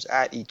cliffhangers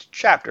at each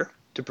chapter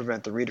to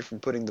prevent the reader from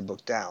putting the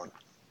book down.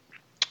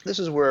 This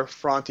is where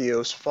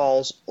Frontios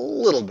falls a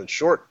little bit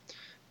short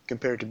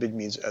compared to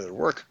Bidmead's other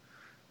work.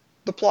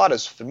 The plot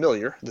is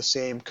familiar, the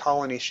same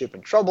colony ship in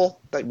trouble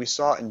that we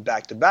saw in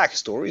back-to-back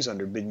stories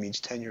under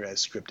Bidmead's tenure as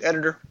script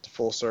editor,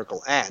 Full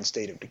Circle and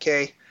State of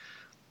Decay,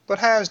 but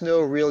has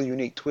no real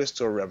unique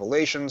twists or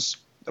revelations,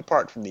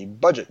 apart from the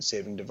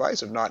budget-saving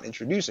device of not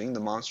introducing the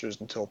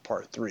monsters until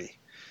Part 3.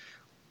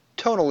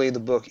 Tonally, the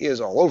book is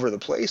all over the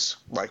place,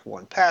 like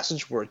one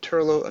passage where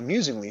Turlough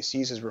amusingly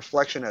sees his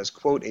reflection as,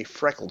 quote, a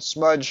freckled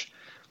smudge,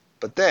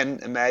 but then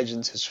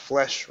imagines his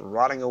flesh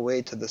rotting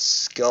away to the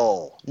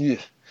skull. Ugh.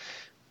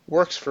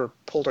 Works for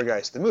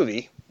Poltergeist the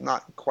movie,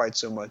 not quite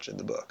so much in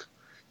the book.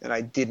 And I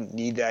didn't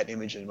need that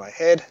image in my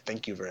head,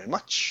 thank you very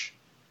much.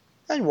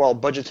 And while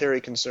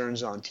budgetary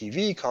concerns on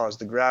TV caused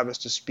the Gravis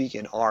to speak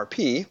in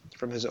RP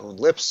from his own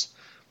lips,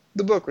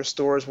 The book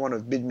restores one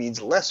of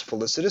Bidmead's less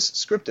felicitous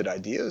scripted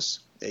ideas,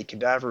 a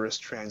cadaverous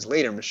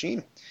translator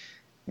machine,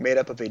 made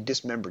up of a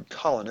dismembered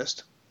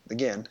colonist.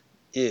 Again,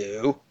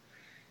 ew.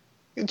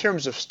 In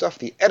terms of stuff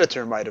the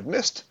editor might have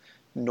missed,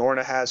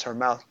 Norna has her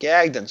mouth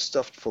gagged and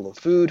stuffed full of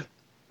food,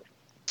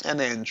 and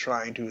then,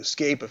 trying to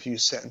escape a few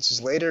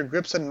sentences later,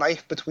 grips a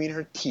knife between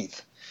her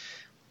teeth.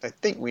 I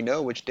think we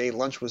know which day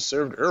lunch was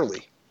served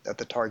early at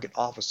the Target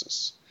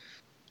offices.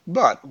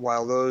 But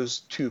while those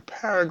 2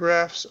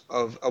 paragraphs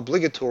of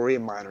obligatory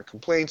and minor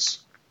complaints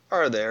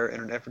are there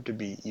in an effort to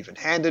be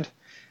even-handed,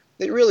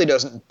 it really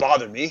doesn't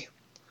bother me,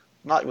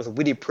 not with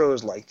witty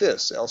prose like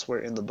this elsewhere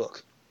in the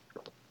book.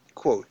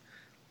 Quote,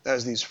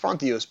 as these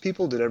Frontios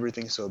people did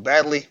everything so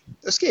badly,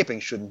 escaping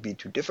shouldn't be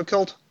too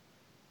difficult.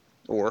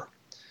 Or,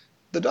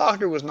 the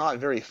Doctor was not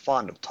very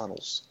fond of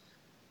tunnels.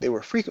 They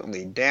were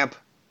frequently damp,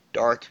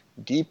 dark,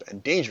 deep,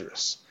 and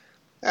dangerous,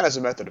 and as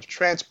a method of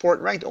transport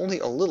ranked only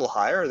a little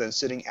higher than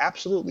sitting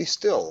absolutely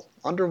still,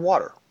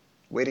 underwater,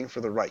 waiting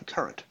for the right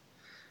current.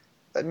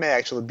 That may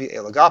actually be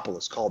a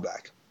Legopolis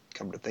callback,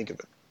 come to think of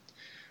it.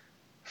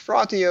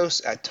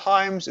 Frontios at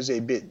times is a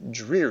bit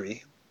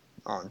dreary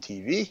on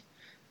TV.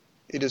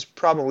 It is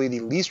probably the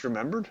least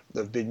remembered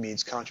of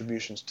Bidmead's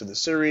contributions to the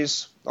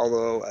series,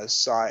 although, as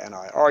Si and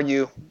I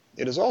argue,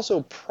 it is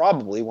also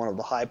probably one of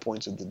the high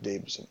points of the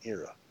Davison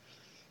era.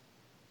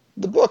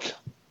 The book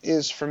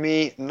is, for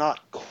me, not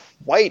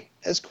quite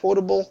as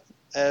quotable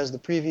as the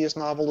previous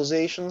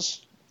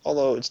novelizations,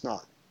 although it's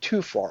not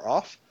too far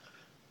off,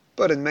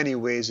 but in many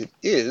ways it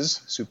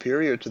is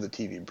superior to the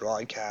TV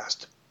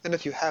broadcast, and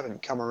if you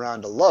haven't come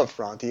around to love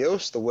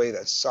Frontios the way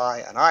that Si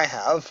and I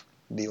have,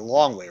 the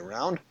long way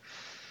around,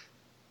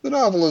 the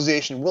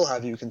novelization will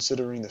have you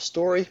considering the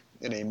story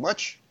in a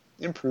much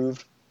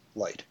improved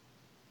light.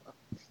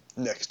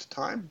 Next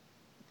time,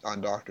 on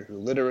Doctor Who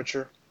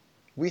Literature,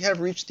 we have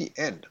reached the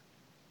end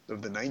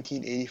of the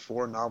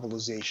 1984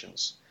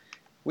 novelizations.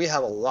 We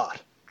have a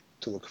lot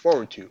to look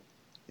forward to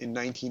in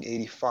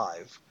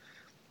 1985.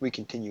 We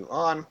continue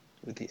on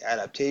with the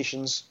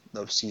adaptations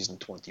of Season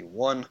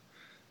 21.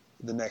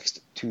 The next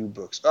 2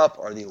 books up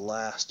are the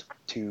last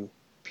 2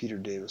 Peter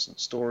Davison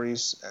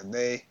stories, and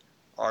they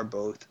are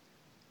both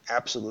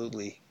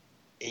absolutely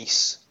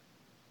ace.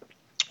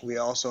 We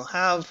also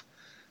have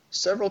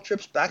several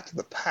trips back to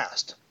the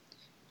past.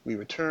 We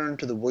return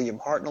to the William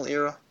Hartnell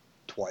era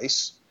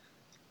twice.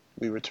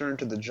 We return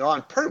to the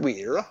John Pertwee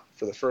era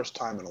for the first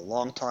time in a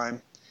long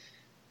time.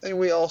 And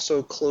we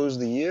also close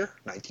the year,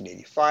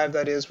 1985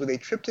 that is, with a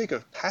triptych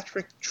of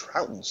Patrick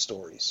Troughton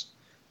stories.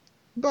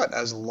 But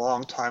as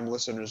long-time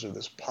listeners of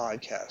this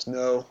podcast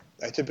know,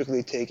 I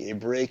typically take a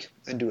break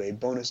and do a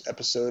bonus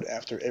episode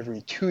after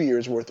every 2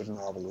 years' worth of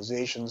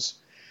novelizations.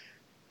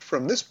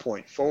 From this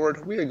point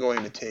forward, we are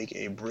going to take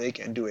a break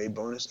and do a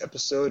bonus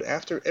episode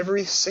after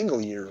every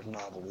single year of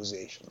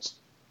novelizations.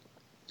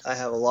 I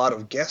have a lot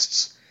of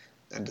guests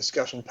and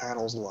discussion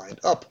panels lined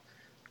up,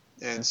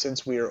 and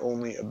since we are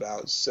only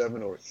about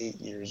 7 or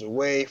 8 years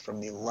away from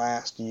the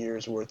last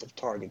year's worth of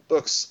Target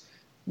books,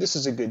 this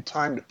is a good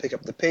time to pick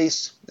up the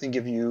pace and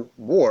give you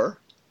more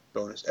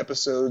bonus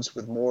episodes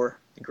with more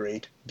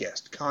great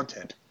guest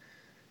content.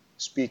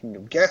 Speaking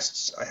of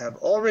guests, I have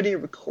already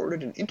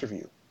recorded an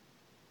interview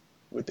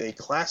with a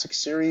classic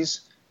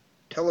series,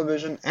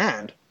 television,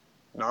 and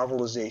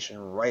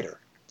novelization writer.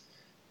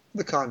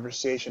 The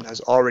conversation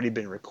has already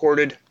been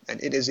recorded,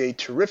 and it is a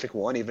terrific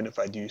one, even if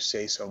I do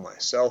say so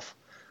myself.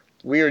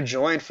 We are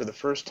joined for the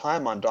first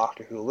time on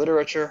Doctor Who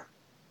Literature,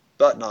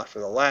 but not for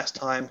the last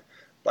time,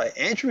 by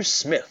Andrew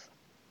Smith,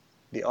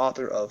 the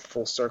author of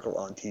Full Circle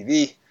on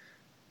TV,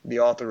 the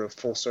author of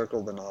Full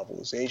Circle the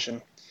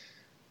novelization,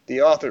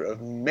 the author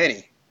of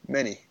many,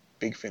 many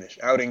Big Finish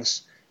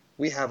outings.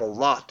 We have a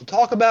lot to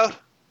talk about.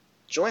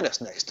 Join us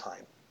next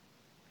time,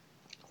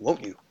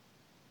 won't you?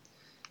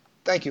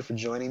 Thank you for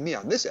joining me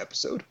on this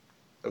episode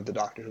of the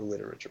Doctor Who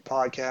Literature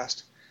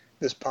Podcast.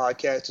 This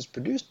podcast is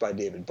produced by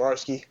David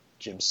Barsky,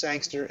 Jim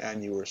Sangster,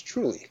 and yours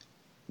truly.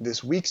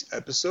 This week's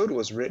episode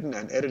was written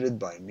and edited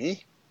by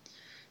me.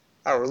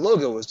 Our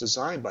logo was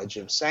designed by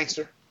Jim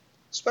Sangster.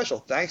 Special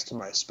thanks to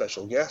my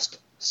special guest,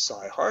 Si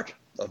Hart,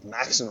 of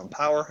Maximum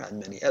Power and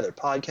many other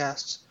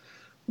podcasts.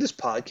 This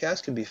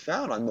podcast can be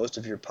found on most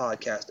of your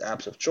podcast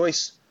apps of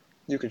choice.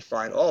 You can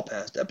find all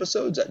past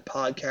episodes at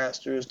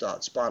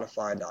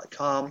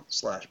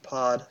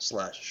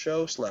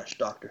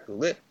podcasters.spotify.com/pod/show/Doctor Who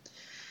Lit.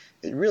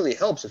 It really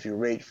helps if you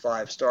rate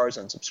 5 stars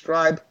and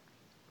subscribe.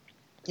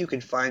 You can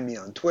find me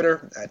on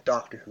Twitter at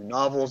Doctor Who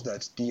Novels,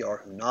 that's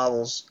Dr Who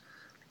Novels,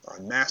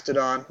 on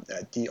Mastodon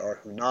at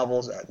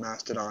drwhonovels at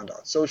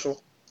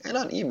mastodon.social, and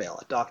on email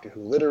at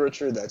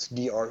drwholiterature, that's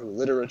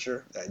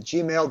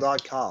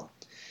drwholiterature@gmail.com.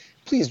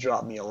 Please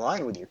drop me a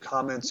line with your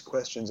comments,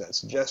 questions, and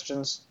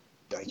suggestions.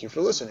 Thank you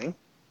for listening,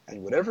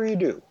 and whatever you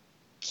do,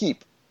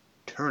 keep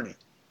turning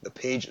the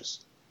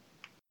pages.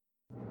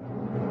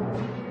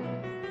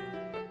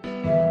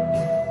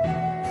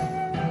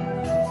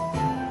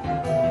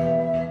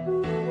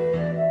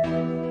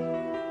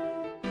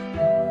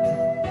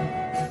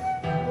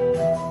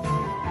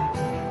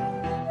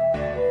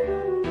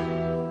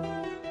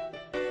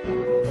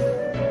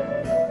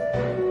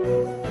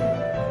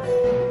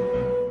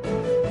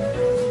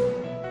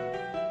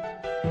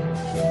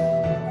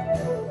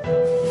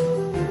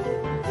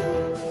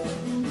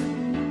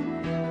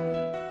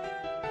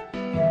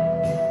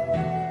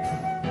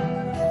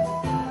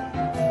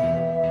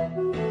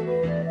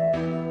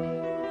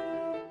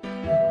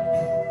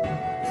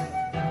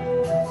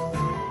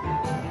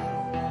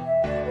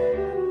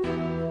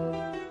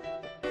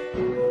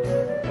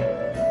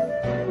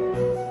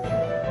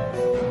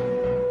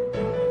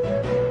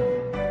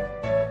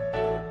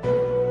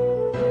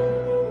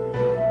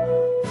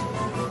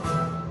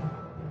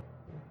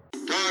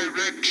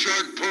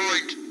 Direction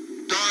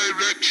point.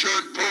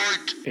 Direction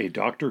point. A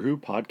Doctor Who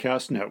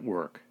podcast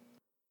network.